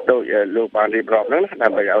ដោយលោកបានរៀបរាប់ហ្នឹងណាដើ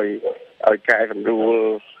ម្បីឲ្យកែសម្រួល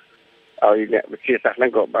ឲ្យអ្នកវិទ្យាសាស្ត្រហ្នឹ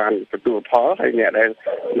ងក៏បានទទួលផលហើយអ្នកដែល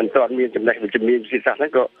មិនទាន់មានចំណេះវិជ្ជមានវិទ្យាសាស្ត្រហ្នឹ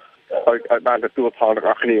ងក៏ឲ្យបានទទួលផលទាំង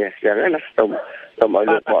អស់គ្នាអញ្ចឹងណាសូមឲ្យ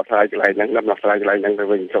លោកបកស្រាយកន្លែងហ្នឹងដំណោះស្រាយកន្លែងហ្នឹងទៅ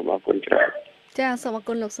វិញសូមអរគុណច្រើនចាសូមអរ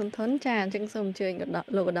គុណលោកសុនធុនចាអញ្ចឹងសូមអញ្ជើញ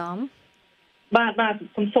លោកឧត្តមបាទ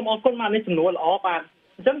សូមអរគុណមកនេះចំនួនល្អបាទ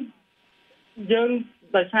អញ្ចឹងយើង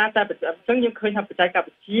ដោយសារតែអញ្ចឹងយើងឃើញថាបច្ចេក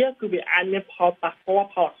វិទ្យាគឺវាអាចមានផលប៉ះពាល់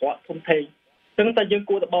ផលអាក្រក់ធំធេងអញ្ចឹងតែយើង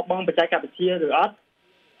គួរតែបោះបង់បច្ចេកវិទ្យាឬអត់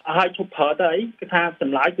ហើយឈប់ប្រើទៅអីគឺថាច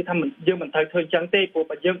ម្លើយគឺថាយើងមិនត្រូវធ្វើអញ្ចឹងទេព្រោះ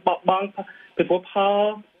បើយើងបោះបង់ពីព្រោះផល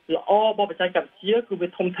ល្អរបស់បច្ចេកវិទ្យាគឺវា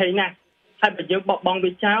ធំធេងណាស់ហើយបើយើងបោះបង់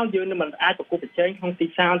វាចោលយើងនឹងមិនអាចប្រកួតប្រជែងក្នុងទី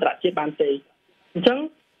ផ្សារអន្តរជាតិបានទេអញ្ចឹង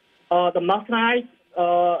ដំណោះស្រាយ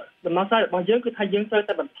របស់យើងគឺថាយើងត្រូវ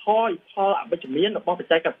តែបន្ថយផលអវិជ្ជមានរបស់ប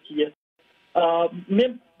ច្ចេកវិទ្យាមាន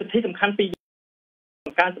វិធីសំខាន់ពីរប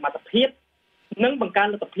ង្កើនសមត្ថភាពនិងបង្កើន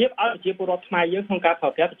លទ្ធភាពឲ្យប្រជាពលរដ្ឋខ្មែរយើងក្នុងការប្រើ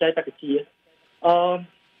ប្រាស់បច្ចេកវិទ្យា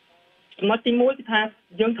ចំណុចទី1គឺថា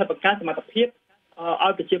យើងត្រូវបង្កើនសមត្ថភាពឲ្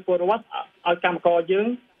យប្រជាពលរដ្ឋឲ្យកម្មករយើង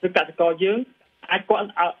ឬកសិករយើងអាចគាត់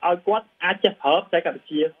អាចចេះប្រើបច្ចេកវិទ្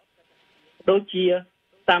យាដូចជា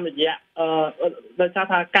តាមរយៈដោយសារ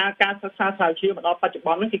ថាការសិក្សាស្រាវជ្រាវមកដល់បច្ចុប្ប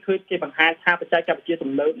ន្ននេះគេបង្ហាញថាបច្ចេកវិទ្យា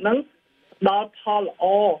ទំនើបហ្នឹងដល់ផលល្អ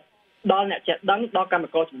ដល់អ្នកចេះដឹងដល់កម្ម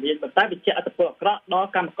ករជំនាញប៉ុន្តែវាជាឥទ្ធិពលអាក្រក់ដល់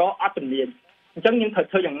កម្មករអត់ជំនាញអញ្ចឹងយើងត្រូវ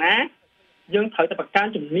ធ្វើយ៉ាងណាយើងត្រូវតែបង្កើន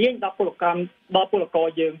ជំនាញដល់ពលករ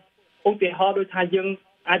យើងឧទាហរណ៍ដូចថាយើង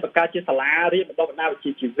អាចបង្កើតជាសាលារៀនបណ្ដុះបណ្ដាលវិជ្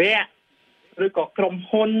ជាជីវៈឬក៏ក្រុម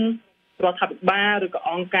ហ៊ុនរដ្ឋាភិបាលឬក៏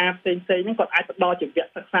អង្គការផ្សេងៗហ្នឹងគាត់អាចផ្ដល់ជាវគ្គ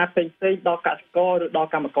សិក្សាផ្សេងៗដល់កសិករឬដល់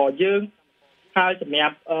កម្មករយើងហើយសម្រា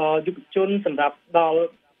ប់យុវជនសម្រាប់ដល់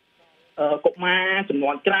កុមារចំនួ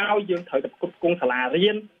នក្រោយយើងត្រូវតែផ្គត់ផ្គង់សាលារៀ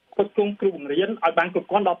នផ្គត់ផ្គង់គ្រូបង្រៀនឲ្យបានគ្រប់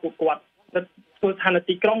គ្រាន់ដល់ពួកគាត់នៅធ្វើស្ថាន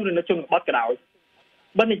ភាពក្រុងឬនៅជនបទក៏ដោយ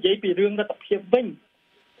បើនិយាយពីរឿងលទ្ធភាពវិញ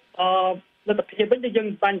លទ្ធភាពវិញដែលយើង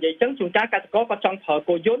បាននិយាយចឹងជួនកាលកសិករគាត់ចង់ប្រើ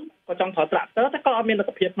គោយន្តគាត់ចង់ប្រើត្រាក់ទ័រតែគាត់អត់មានលទ្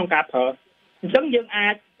ធភាពក្នុងការប្រើអញ្ចឹងយើងអា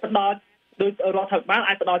ចផ្ដល់ដោយរដ្ឋាភិបាល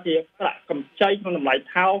អាចផ្ដល់ជាប្រាក់កម្ចីក្នុងតម្លៃ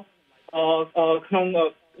ថោកក្នុង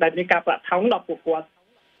ដែលមានការប្រាក់ថោកដល់ពួកគាត់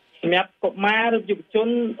សម្រាប់កុមារឬយុវជន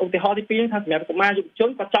ឧទាហរណ៍ទី2ថាសម្រាប់កុមារយុវជន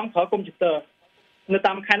គាត់ចង់ប្រើកុំព្យូទ័រនៅ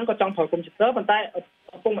តាមខេត្តហ្នឹងគាត់ចង់ប្រើកុំព្យូទ័រប៉ុន្តែ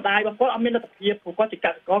ឪពុកម្ដាយរបស់គាត់អត់មានលទ្ធភាពព្រោះគាត់ជាក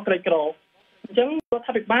សិករក្រីក្រអញ្ចឹងរដ្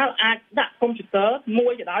ឋាភិបាលអាចដាក់កុំព្យូទ័រ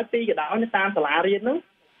1ក៏ដោយ2ក៏ដោយនៅតាមសាលារៀនហ្នឹង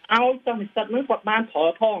ឲ្យសិស្សនិស្សិតហ្នឹងគាត់បានប្រើ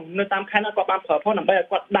ផងនៅតាមខេត្តហ្នឹងគាត់បានប្រើផងដើម្បីឲ្យ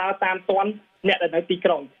គាត់ដើរតាមទាន់អ្នកដែលនៅទីក្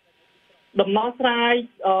រុងដំណោះស្រាយ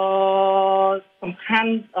សំខា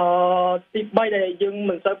ន់ទី3ដែលយើង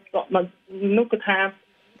មិនសូវនោះគឺថា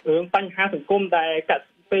រឿងបញ្ហាសង្គមដែល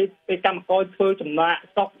ពេលកម្មករធ្វើចំណាក់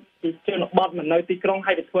ស្តុកពីជនបទមកនៅទីក្រុង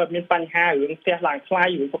ហើយទៅធ្វើឲ្យមានបញ្ហារឿងផ្ទះឡើងថ្លៃ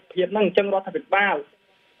រឿងសុខភាពហ្នឹងអញ្ចឹងរដ្ឋាភិបាល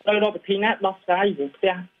ត្រូវរកវិធីណាដោះស្រាយរឿងផ្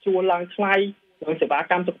ទះជួលឡើងថ្លៃរឿងសេវា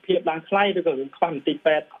កម្មសុខភាពឡើងថ្លៃឬក៏រឿងខ្វះមន្ទីរ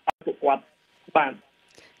ពេទ្យឲ្យពួកគាត់បាទ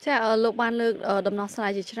ចាលោកបានលើកដំណោះស្រា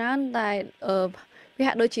យជាច្រើនដែលវា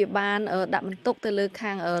ហាក់ដូចជាបានដាក់បន្ទុកទៅលើ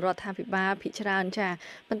ខាងរដ្ឋាភិបាលភាគច្រើនចា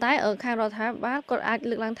ប៉ុន្តែខាងរដ្ឋាភិបាលគាត់អាច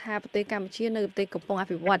លើកឡើងថាប្រទេសកម្ពុជានៅប្រទេសកំពុងអ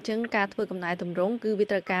ភិវឌ្ឍអញ្ចឹងការធ្វើកំណែតម្រង់គឺវា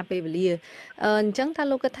ត្រូវការពេលវេលាអញ្ចឹងថា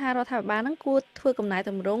លោកគិតថារដ្ឋាភិបាលហ្នឹងគួរធ្វើកំណែ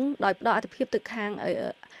តម្រង់ដោយផ្ដល់អាទិភាពទៅខាង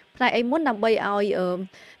ផ្នែកអីមុនដើម្បីឲ្យ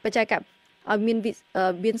បច្ចេកឲ្យ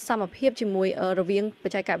មានសមភាពជាមួយរវាងប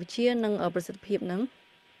ច្ចេកវិទ្យានិងប្រសិទ្ធភាពហ្នឹង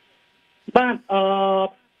បាទ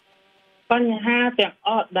បញ្ហាទាំងអ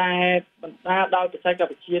ស់ដែលបណ្ដាលដោយបច្ចេក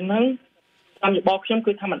វិទ្យាហ្នឹងតាមយោបល់ខ្ញុំ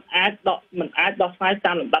គឺថាมันអាចដោះស្រាយ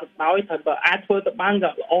តាមលំដាប់លំដោយតែបើអាចធ្វើទៅបាន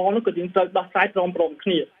ល្អនោះគឺយើងត្រូវដោះស្រាយព្រមគ្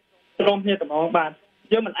នាតំណងបាទ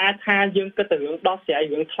យើងមិនអាចថាយើងគិតទៅរឿងដោះស្រាយ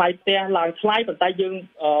រឿងថ្លៃផ្ទះឡើងថ្លៃប៉ុន្តែយើ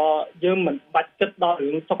ងមិនបាច់គិតដល់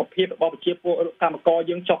រឿងសុខភាពរបស់ប្រជាពលរដ្ឋកម្មករ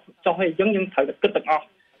យើងចុះឲ្យយើងត្រូវតែគិតទាំងអស់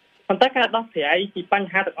ប៉ុន្តែការដោះស្រាយពីប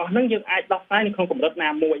ញ្ហាទាំងអស់ហ្នឹងយើងអាចដោះស្រាយនៅក្នុងកម្រិតណា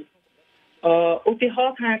មួយឧទាហរ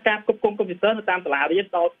ណ៍ថាការគ្រប់គ្រងកុំព្យូទ័រនៅតាមសាលារៀន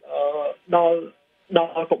ដល់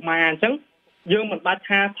កុមារអញ្ចឹងយើងមិនបាច់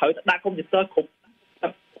ថាត្រូវតែដាក់កុំព្យូទ័រគ្រប់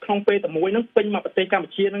ក្នុងពេលតែមួយហ្នឹងពេញមកប្រទេសកម្ពុ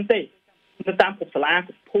ជាហ្នឹងទេនៅតាមគ្រប់សាលា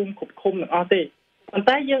គ្រប់ភូមិគ្រប់ឃុំទាំងអស់ទេប៉ុន្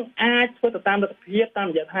តែយើងអាចធ្វើទៅតាមលទ្ធភាពតាម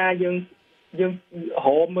រយៈថាយើងរ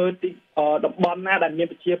កមើលទីតំបន់ណាដែលមាន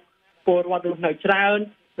ប្រជាពលរដ្ឋរស់នៅច្រើន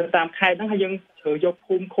នៅតាមខេត្តហ្នឹងហើយយើងជ្រើសយក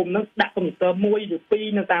ភូមិឃុំហ្នឹងដាក់កុំព្យូទ័រ1ឬ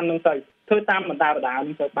2នៅតាមហ្នឹងទៅធ្វើតាមបណ្ដាហ្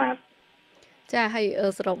នឹងទៅបាទចាហើយ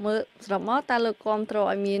សរុបមកតើលោកគាំទ្រ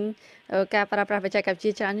ឲ្យមានការប្រើប្រាស់បច្ចេកវិទ្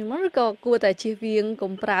យាច្រើនជាងមុនឬក៏គួរតែជៀសវាង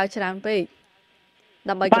កុំប្រើច្រើនពេក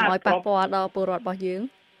ដើម្បីកុំឲ្យប៉ះពាល់ដល់ពលរដ្ឋរបស់យើង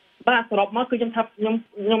បាទសរុបមកគឺខ្ញុំថាខ្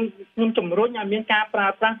ញុំជំរុញឲ្យមានការប្រើ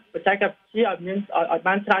ប្រាស់បច្ចេកវិទ្យាឲ្យ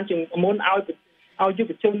បានច្រើនជាងមុនឲ្យយុ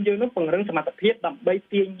វជនយើងនឹងពង្រឹងសមត្ថភាពដើម្បី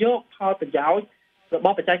ទាញយកផលប្រយោជន៍រប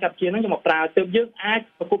ស់បច្ចេកវិទ្យាហ្នឹងយកមកប្រើទើបយើងអាច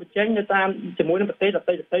ប្រកួតប្រជែងនៅតាមជាមួយនឹងប្រទេសដ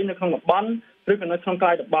ទៃនៅក្នុងតំបន់ឬក៏នៅក្នុងក្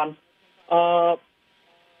រៅតំបន់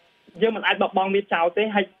យើងមិនអាចបបងមានចោលទេ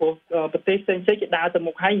ហើយព្រោះប្រទេសផ្សេងៗគេដើរទៅ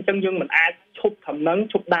មុខហើយអញ្ចឹងយើងមិនអាចឈប់ត្រឹមហ្នឹង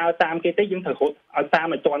ឈប់ដើរតាមគេទេយើងត្រូវរត់ឲ្យតាម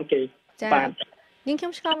ឲ្យទាន់គេបាទយើងខ្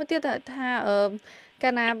ញុំឆ្លងមកទៀតថាកា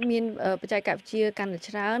លណាមានបច្ចេកវិទ្យាកាន់តែ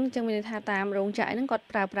ច្រើនអញ្ចឹងមានន័យថាតាមរោងចក្រហ្នឹងគាត់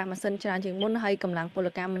ប្រើប្រាស់ម៉ាស៊ីនច្រើនជាងមុនហើយកម្លាំងពល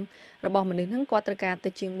កម្មរបស់មនុស្សហ្នឹងគាត់ត្រូវការទៅ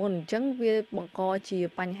ជាងមុនអញ្ចឹងវាបង្កជា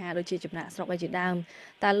បញ្ហាដូចជាចំណាក់ស្រុកឯជាដើម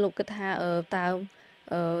តើលោកគិតថាតើ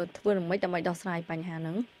ធ្វើយ៉ាងម៉េចដើម្បីដោះស្រាយបញ្ហាហ្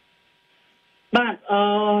នឹងបាទ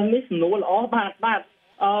នេះសំណួរល្អបាទ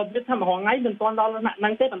វាថាមួយថ្ងៃមិនទាន់ដល់ថ្នាក់ហ្នឹ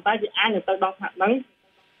ងទេប៉ុន្តែវាអាចទៅដល់ថ្នាក់ហ្នឹង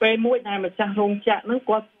ពេលមួយដែលម្ចាស់រោងចក្រហ្នឹង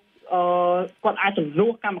គាត់អាចជំនួ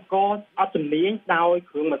សកម្មករអត់ជំនាញដោយ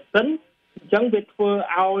គ្រឿងម៉ាស៊ីនអញ្ចឹងវាធ្វើ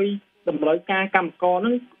ឲ្យតម្រូវការកម្មករហ្នឹ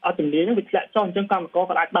ងអត់ជំនាញហ្នឹងវាធ្លាក់ចុះអញ្ចឹងកម្មករ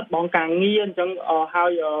គាត់អាចបាត់បង់ការងារអញ្ចឹងហើយ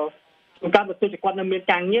ក្នុងការទទួលគាត់នៅមាន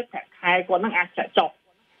ការងារប្រាក់ខែគាត់ហ្នឹងអាចធ្លាក់ចុះ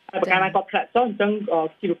ហើយបើកាលណាគាត់ធ្លាក់ចុះអញ្ចឹង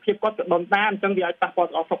ជីវភាពគាត់ក៏ដុនដាបអញ្ចឹងវាអាចប៉ះពាល់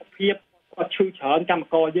ដល់សុខភាពគាត់ឈឺច្រើនកម្ម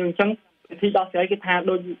ករយើងអញ្ចឹងវិធីដោះស្រាយគឺថា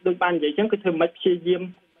ដូចបាននិយាយអញ្ចឹងគឺធ្វើមិនព្យាយាម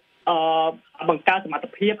បង្កើតសមត្ថ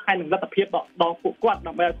ភាពហើយនឹងលទ្ធភាពដល់ពួកគាត់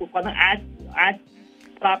ដើម្បីឲ្យពួកគាត់នឹងអាច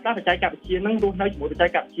ប្រើប្រាស់បច្ចេកវិទ្យានឹងរស់នៅជាមួយបច្ចេក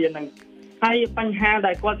វិទ្យានឹងហើយបញ្ហា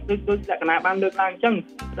ដែលគាត់ដូចលក្ខណៈបានលើកឡើងអញ្ចឹង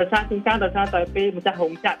ដោយសារតែពេលម្ចាស់រោ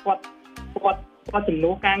ងចក្រគាត់ជំនួ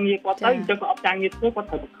សការងារគាត់ទៅអញ្ចឹងគាត់អត់ការងារធ្វើគាត់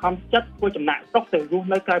ត្រូវបង្ខំចិត្តធ្វើចំណាក់ស្រុកទៅរស់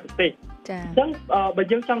នៅក្រៅប្រទេសចា៎អញ្ចឹងបើ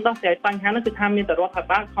យើងចង់ដោះស្រាយបញ្ហានោះគឺថាមានតែរដ្ឋាភិ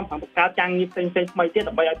បាលខំប្រឹងបង្កើតការងារផ្សេងៗថ្មីទៀត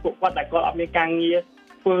ដើម្បីឲ្យពួកគាត់ដែលគាត់អត់មានការងារ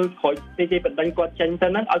ធ្វើក្រោយពីគេបណ្ដឹងគាត់ចេញទៅ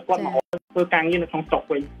ហ្នឹងឲ្យគាត់មកធ្វើការងារនៅក្នុងស្រុក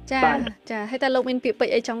វិញចាហើយតើលោកមានពាក្យពេច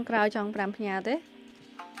ន៍អីចុងក្រោយចង់5ផ្ញើទេ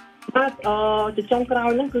បាទជាចុងក្រោយ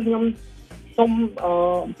ហ្នឹងគឺខ្ញុំសូម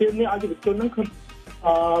អំពាវនាវឲ្យយុវជនហ្នឹងគឺ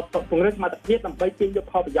ពង្រឹងសមត្ថភាពដើម្បីទាញយក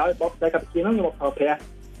ផលប្រយោជន៍របស់បច្ចេកវិទ្យាហ្នឹងយកមកប្រើប្រាស់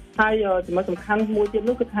ហើយចំណុចសំខាន់មួយទៀត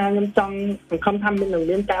នោះគឺថាខ្ញុំចង់សង្ឃឹមថាមា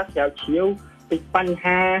នការស្រាវជ្រាវពីបញ្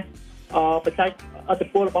ហាបច្ចេកអតិ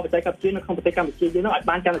ពលរបស់បច្ចេកវិទ្យានៅក្នុងប្រទេសកម្ពុជាយើងនោះឲ្យ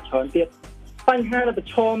បានកាន់តែច្រើនទៀតបញ្ហាដែលប្រ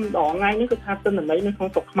ឈមដល់ថ្ងៃនេះគឺថាទិន្នន័យនៅក្នុង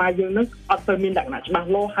ស្រុកខ្មែរយើងនឹងអត់ទៅមានលក្ខណៈច្បាស់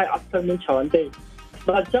លាស់ហើយអត់ទៅមានច្រើនទេដ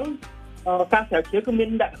ល់អញ្ចឹងការស្រាវជ្រាវគឺមាន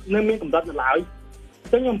កម្រិតនៅឡើយអ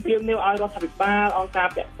ញ្ចឹងខ្ញុំព្រាមនាវឲ្យរដ្ឋាភិបាលអង្គការ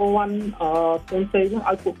ពាក់ព័ន្ធផ្សេងៗនោះ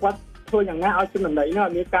ឲ្យពួកគាត់ធ្វើយ៉ាងណាឲ្យទិន្នន័យនោះឲ្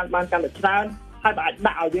យមានការបានកាន់តែច្រើនហើយបើអាច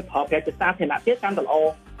ដាក់ឲ្យវាប្រើប្រាស់ជាសាធារណៈទៀតកាន់តែល្អ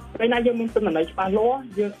ពេលណាយើងមានទិន្នន័យច្បាស់លាស់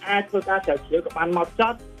យើងអាចធ្វើការស្រាវជ្រាវក៏បានមកច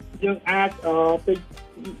ត់យើងអាចទៅ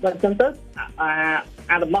ដល់អញ្ចឹងទៅ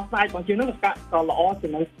អាដំណោះស្រាយរបស់យើងហ្នឹងក៏ល្អជា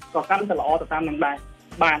ងក៏កាន់តែល្អទៅតាមនឹងដែរ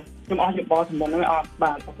បាទខ្ញុំអស់យោបល់សម្បត្តិហ្នឹងអត់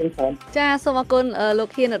បាទអរគុណច្រើន ចាសូមអរគុណលោក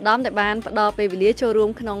ហ៊ានឧត្តមដែលបានផ្ដល់ពេលវេលាចូលរួម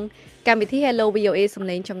ក្នុងកម្មវិធី Hello VOA សំ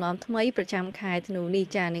ឡេងចំណំថ្មីប្រចាំខែធ្នូនេះ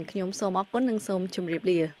ចានាងខ្ញុំសូមអរគុណនិងសូមជម្រាប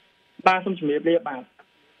លាបាទសូមជម្រាបលាបាទ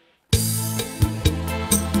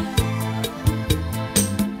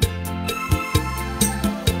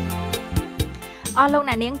អស់លោក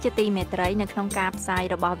អ្នកនាងជាទីមេត្រីនៅក្នុងការផ្សាយ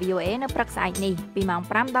របស់ VOA នៅព្រឹកស្អែកនេះពីម៉ោង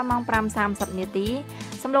5ដល់ម៉ោង 5:30 នាទី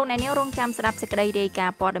សូមលោកអ្នកនាងរងចាំស្ដាប់សេចក្តីរាយការ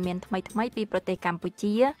ណ៍ព័ត៌មានថ្មីៗពីប្រទេសកម្ពុ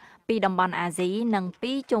ជាពីតំបន់អាស៊ីនិង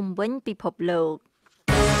ពីជុំវិញពិភពលោក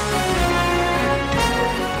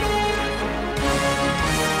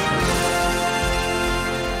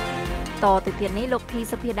តទៅទៀតនេះលោកធី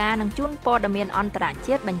សុភាដានឹងជូនព័ត៌មានអន្តរ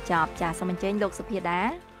ជាតិបញ្ចប់ចាសសូមអញ្ជើញលោកសុភាដា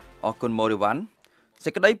អរគុណម៉ូរីវ៉ាន់សេ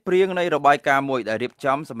ចក្តីព្រៀងនៃរបាយការណ៍មួយដែលរៀប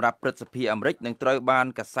ចំសម្រាប់ព្រឹទ្ធសភាអាមេរិកនឹងត្រូវបាន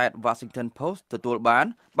កាសែត Washington Post ទទួលបាន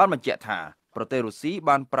បញ្ជាក់ថាប្រទេសរុស្ស៊ី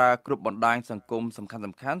បានប្រើគ្រប់បណ្ដាញសង្គមសំខាន់ៗ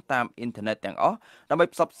តាមអ៊ីនធឺណិតទាំងអស់ដើម្បី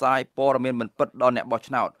ផ្សព្វផ្សាយព័ត៌មានមិនពិតដល់អ្នកបោះ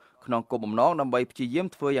ឆ្នោតក្នុងគោលបំណងដើម្បីព្យាយាម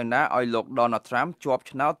ធ្វើយ៉ាងណាឲ្យលោក Donald Trump ជាប់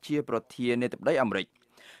ឆ្នោតជាប្រធានាធិបតីអាមេរិក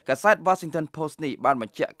កាសែត Washington Post នេះបានប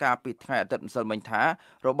ញ្ជាក់កាលពីថ្ងៃអាទិត្យម្សិលមិញថា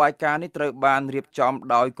របាយការណ៍នេះត្រូវបានរៀបចំ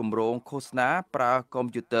ដោយគម្រោងឃោសនាប្រើកុំ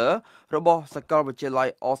ព្យូទ័ររបស់សាកលវិទ្យាល័យ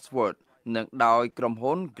Oxford និងដោយក្រុម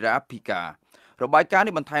ហ៊ុន Graphica របាយការណ៍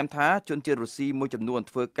នេះបន្ថែមថាជនជាតិរុស្ស៊ីមួយចំនួន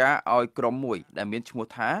ធ្វើការឲ្យក្រុមមួយដែលមានឈ្មោះ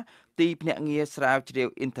ថាទីភ្នាក់ងារស្រាវជ្រាវ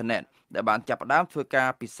អ៊ីនធឺណិតដែលបានចាប់ផ្ដើមធ្វើការ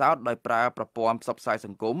ពិសោធន៍ដោយប្រើប្រព័ន្ធផ្សព្វផ្សាយស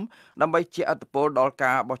ង្គមដើម្បីជះឥទ្ធិពលដល់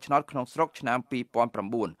ការបោះឆ្នោតក្នុងស្រុកឆ្នាំ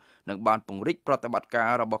2009និងបានពង្រីកប្រតិបត្តិការ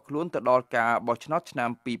របស់ខ្លួនទៅដល់ការបោះឆ្នោតឆ្នាំ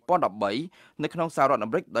2013នៅក្នុងសហរដ្ឋអា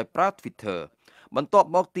មេរិកដោយប្រើ Twitter បន្ទាប់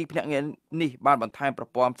មកទីភ្នាក់ងារនេះបានបន្ថែមប្រ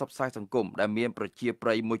ព័ន្ធផ្សព្វផ្សាយសង្គមដែលមានប្រជាប្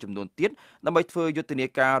រិយមួយចំនួនទៀតដើម្បីធ្វើយុទ្ធនា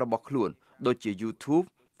ការរបស់ខ្លួនដូចជា YouTube,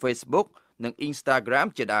 Facebook និង Instagram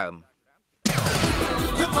ជាដើម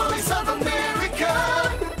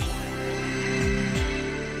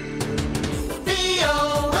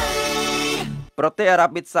ប្រទេសអារ៉ា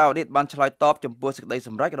ប៊ីសាអូឌីតបានឆ្លើយតបចំពោះសេចក្តីស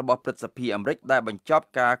ម្រេចរបស់ព្រឹទ្ធសភាអាមេរិកដែលបញ្ចប់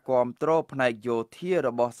ការគាំទ្រផ្នែកយោធារ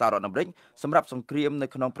បស់សហរដ្ឋអាមេរិកសម្រាប់សង្គ្រាមនៅ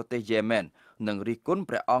ក្នុងប្រទេសយេម៉ែននិងរិះគន់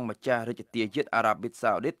ព្រះអង្គម្ចាស់រាជទាយាទអារ៉ាប៊ីសា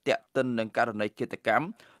អូឌីតទាក់ទិននឹងករណីឃាតកម្ម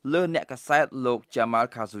លើអ្នកកាសែតលោក Jamal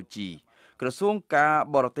Khashoggi ក្រសួងការ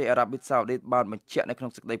បរទេសអារ៉ាប៊ីសាអូឌីតបានបញ្ជាក់នៅក្នុ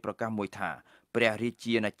ងសេចក្តីប្រកាសមួយថាព្រះរា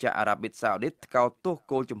ជាណាចក្រអារ៉ាប៊ីសាអូឌីតថ្កោលទោស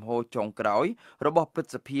គោលជំហរចុងក្រោយរបស់ព្រឹទ្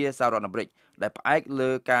ធសភាសហរដ្ឋអាមេរិកដែលផ្អែកលើ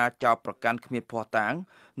ការចោទប្រកាន់គ្មានភ័ស្តុតាង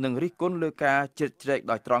និងរិះគន់លើការជ្រៀតជ្រែក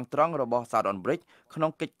ដោយត្រង់ៗរបស់សហរដ្ឋអាមេរិកក្នុ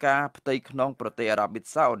ងកិច្ចការផ្ទៃក្នុងប្រទេសអារ៉ាប៊ី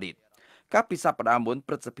សាអូឌីតកាលពីសប្តាហ៍មុន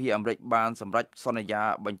ព្រឹទ្ធសភាអាមេរិកបានសម្រេចសន្យា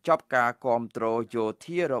បញ្ចប់ការគាំទ្រយោ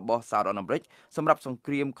ធារបស់សហរដ្ឋអាមេរិកសម្រាប់សង្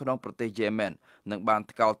គ្រាមក្នុងប្រទេសយេម៉ែននិងបាន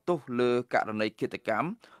ថ្កោលទោសលើករណីឃាតកម្ម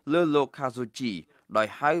លើលោក Khashoggi ដោយ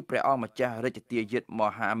ហៅព្រះអង្គម្ចាស់រាជទាយាទ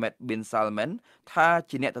Mohammed bin Salman ថា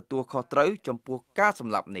ជាអ្នកទទួលខុសត្រូវចំពោះការស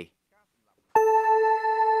ម្លាប់នេះ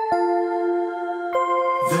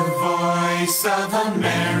The Voice of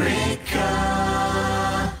America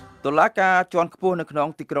តុលាការជាន់ខ្ពស់នៅក្នុង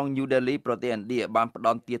ទីក្រុង New Delhi ប្រទេសឥណ្ឌាបានផ្ត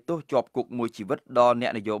ន្ទាទោសជាប់គុកមួយជីវិតដល់អ្ន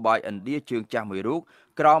កនយោបាយឥណ្ឌាជើងចាស់មួយរូប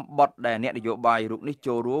ក្រោមបទដែលអ្នកនយោបាយរូបនេះ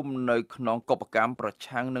ចូលរួមនៅក្នុងកុប្បកម្មប្រ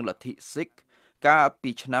ឆាំងនឹងលទ្ធិ Sikh កាល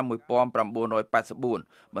ពីឆ្នាំ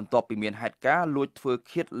1984បន្ទាប់ពីមានហេតុការណ៍លួចធ្វើ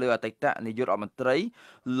ឃាតលើអតីតនាយករដ្ឋមន្ត្រី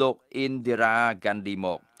លោក Indira Gandhi ម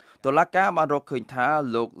កតុលាការបានរកឃើញថា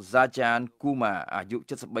លោក Zajan Kumar អាយុ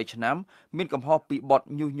73ឆ្នាំមានកំហុសពីបទ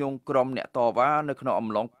ញុះញង់ក្រុមអ្នកតវ៉ានៅក្នុងអំ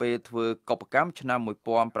ឡុងពេលធ្វើកុប្បកម្មឆ្នាំ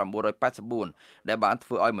1984ដែលបានធ្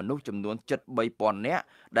វើឲ្យមនុស្សចំនួន 73,000 នាក់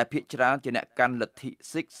ដែលភាគច្រើនជាអ្នកកាន់លទ្ធិ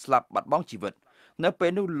Sikh ស្លាប់បាត់បង់ជីវិតនៅពេ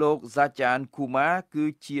លនោះលោក Zajan Kumar គឺ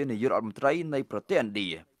ជានាយករដ្ឋមន្ត្រីនៃប្រទេសឥណ្ឌា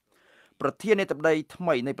ប្រធានាធិបតីថ្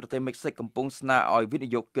មីនៃប្រទេសមិចស៊ិកកំពុងស្នើឲ្យវិនិ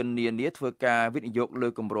យោគិននានាធ្វើការវិនិយោគលើ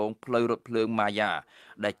គម្រោងផ្លូវរថភ្លើងម៉ាយ៉ា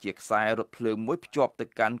ដែលជាខ្សែរថភ្លើងមួយភ្ជាប់ទៅ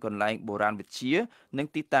កាន់កន្លែងបុរាណវិទ្យានិង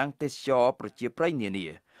ទីតាំងទេសចរណ៍ប្រជាប្រិយនានា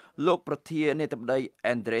លោកប្រធានាធិបតី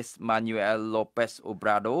Andrés Manuel López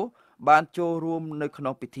Obrador បានចូលរួមនៅក្នុ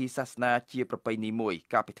ងពិធីសាសនាជាប្រពៃណីមួយ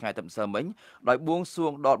កាលពីថ្ងៃអាទិត្យម្សិលមិញដោយបួងសួ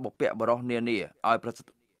ងដល់បុព្វបុរសនានាឲ្យប្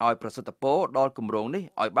រសិទ្ធពរដល់គម្រោងនេះ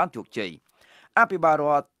ឲ្យបានជោគជ័យអភិបាលរ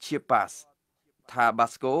ដ្ឋ Chiapas,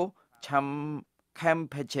 Tabasco,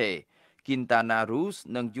 Campeche, Quintana Roo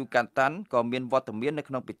និង Yucatan ក៏មានវត្តមាននៅ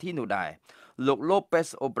ក្នុងពិធីនោះដែរលោក López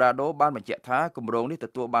Obrador បានបញ្ជាក់ថាគម្រោងនេះទ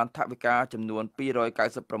ទួលបានថវិកាចំនួន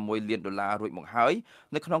$296 លានរួចមកហើយ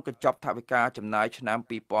នៅក្នុងកញ្ចប់ថវិកាចំណាយឆ្នាំ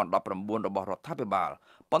2019របស់រដ្ឋាភិបាល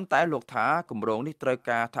ប៉ុន្តែលោកថាគម្រោងនេះត្រូវ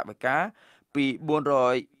ការថវិកាពី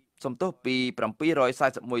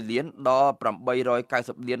741លានដល់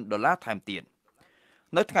$890 លានថែមទៀត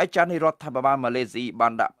នៅថ្ងៃច័ន្ទនេះរដ្ឋាភិបាលម៉ាឡេស៊ីបា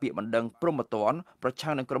នដាក់ពាក្យបណ្ដឹងព្រហ្មទណ្ឌប្រ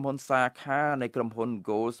ឆាំងនឹងក្រុមហ៊ុនសាខានៃក្រុមហ៊ុន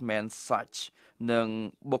Goldman Sachs និង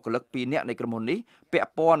បុគ្គលិក2នាក់នៃក្រុមហ៊ុននេះពាក់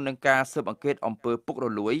ព័ន្ធនឹងការស៊ើបអង្កេតអំពើពុករ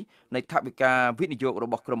លួយនៃថវិកាវិនិយោគរ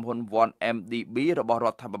បស់ក្រុមហ៊ុន 1MDB របស់រ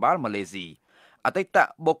ដ្ឋាភិបាលម៉ាឡេស៊ីអតីត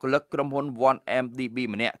បុគ្គលិកក្រុមហ៊ុន 1MDB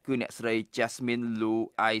ម្នាក់គឺអ្នកស្រី Jasmine Lu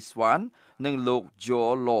Aiswan និងលោក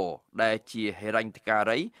Joe Law ដែលជាហិរញ្ញកា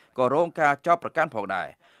រីក៏រងការចោទប្រកាន់ផងដែរ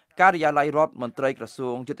ការិយាល័យរដ្ឋមន្ត្រីក្រសួ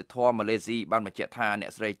ងយុតិធម៌ម៉ាឡេស៊ីបានបញ្ជាក់ថាអ្ន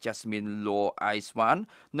កស្រី Jasmine Lu Aiswan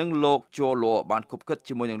និងលោក Joe Law បានគប់គិត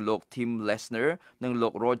ជាមួយនឹងលោក Tim Lesner និងលោ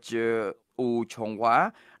ក Roger Uchongwa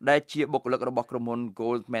ដែលជាបុគ្គលិករបស់ក្រុមហ៊ុន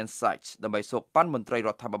Goldman Sachs ដើម្បីសោកប៉ាន់មន្ត្រីរ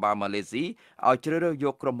ដ្ឋាភិបាលម៉ាឡេស៊ីឲ្យជ្រើសរើសយ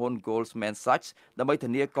កក្រុមហ៊ុន Goldman Sachs ដើម្បីធា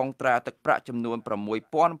នាកងត្រាទឹកប្រាក់ចំនួន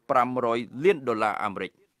$6,500 លានអាមេរិ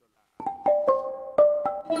ក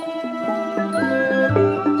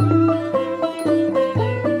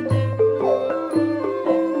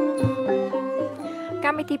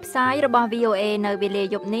កម្មវិធីផ្សាយរបស់ VOA នៅវេលា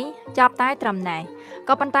យប់នេះចប់តែត្រឹមនេះ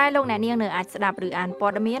ក៏ប៉ុន្តែលោកអ្នកនាងនៅអាចស្ដាប់ឬអានព័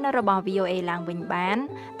ត៌មានរបស់ VOA ឡើងវិញបាន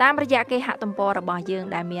តាមរយៈគេហទំព័ររបស់យើង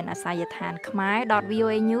ដែលមានអាសយដ្ឋាន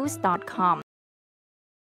khmer.voanews.com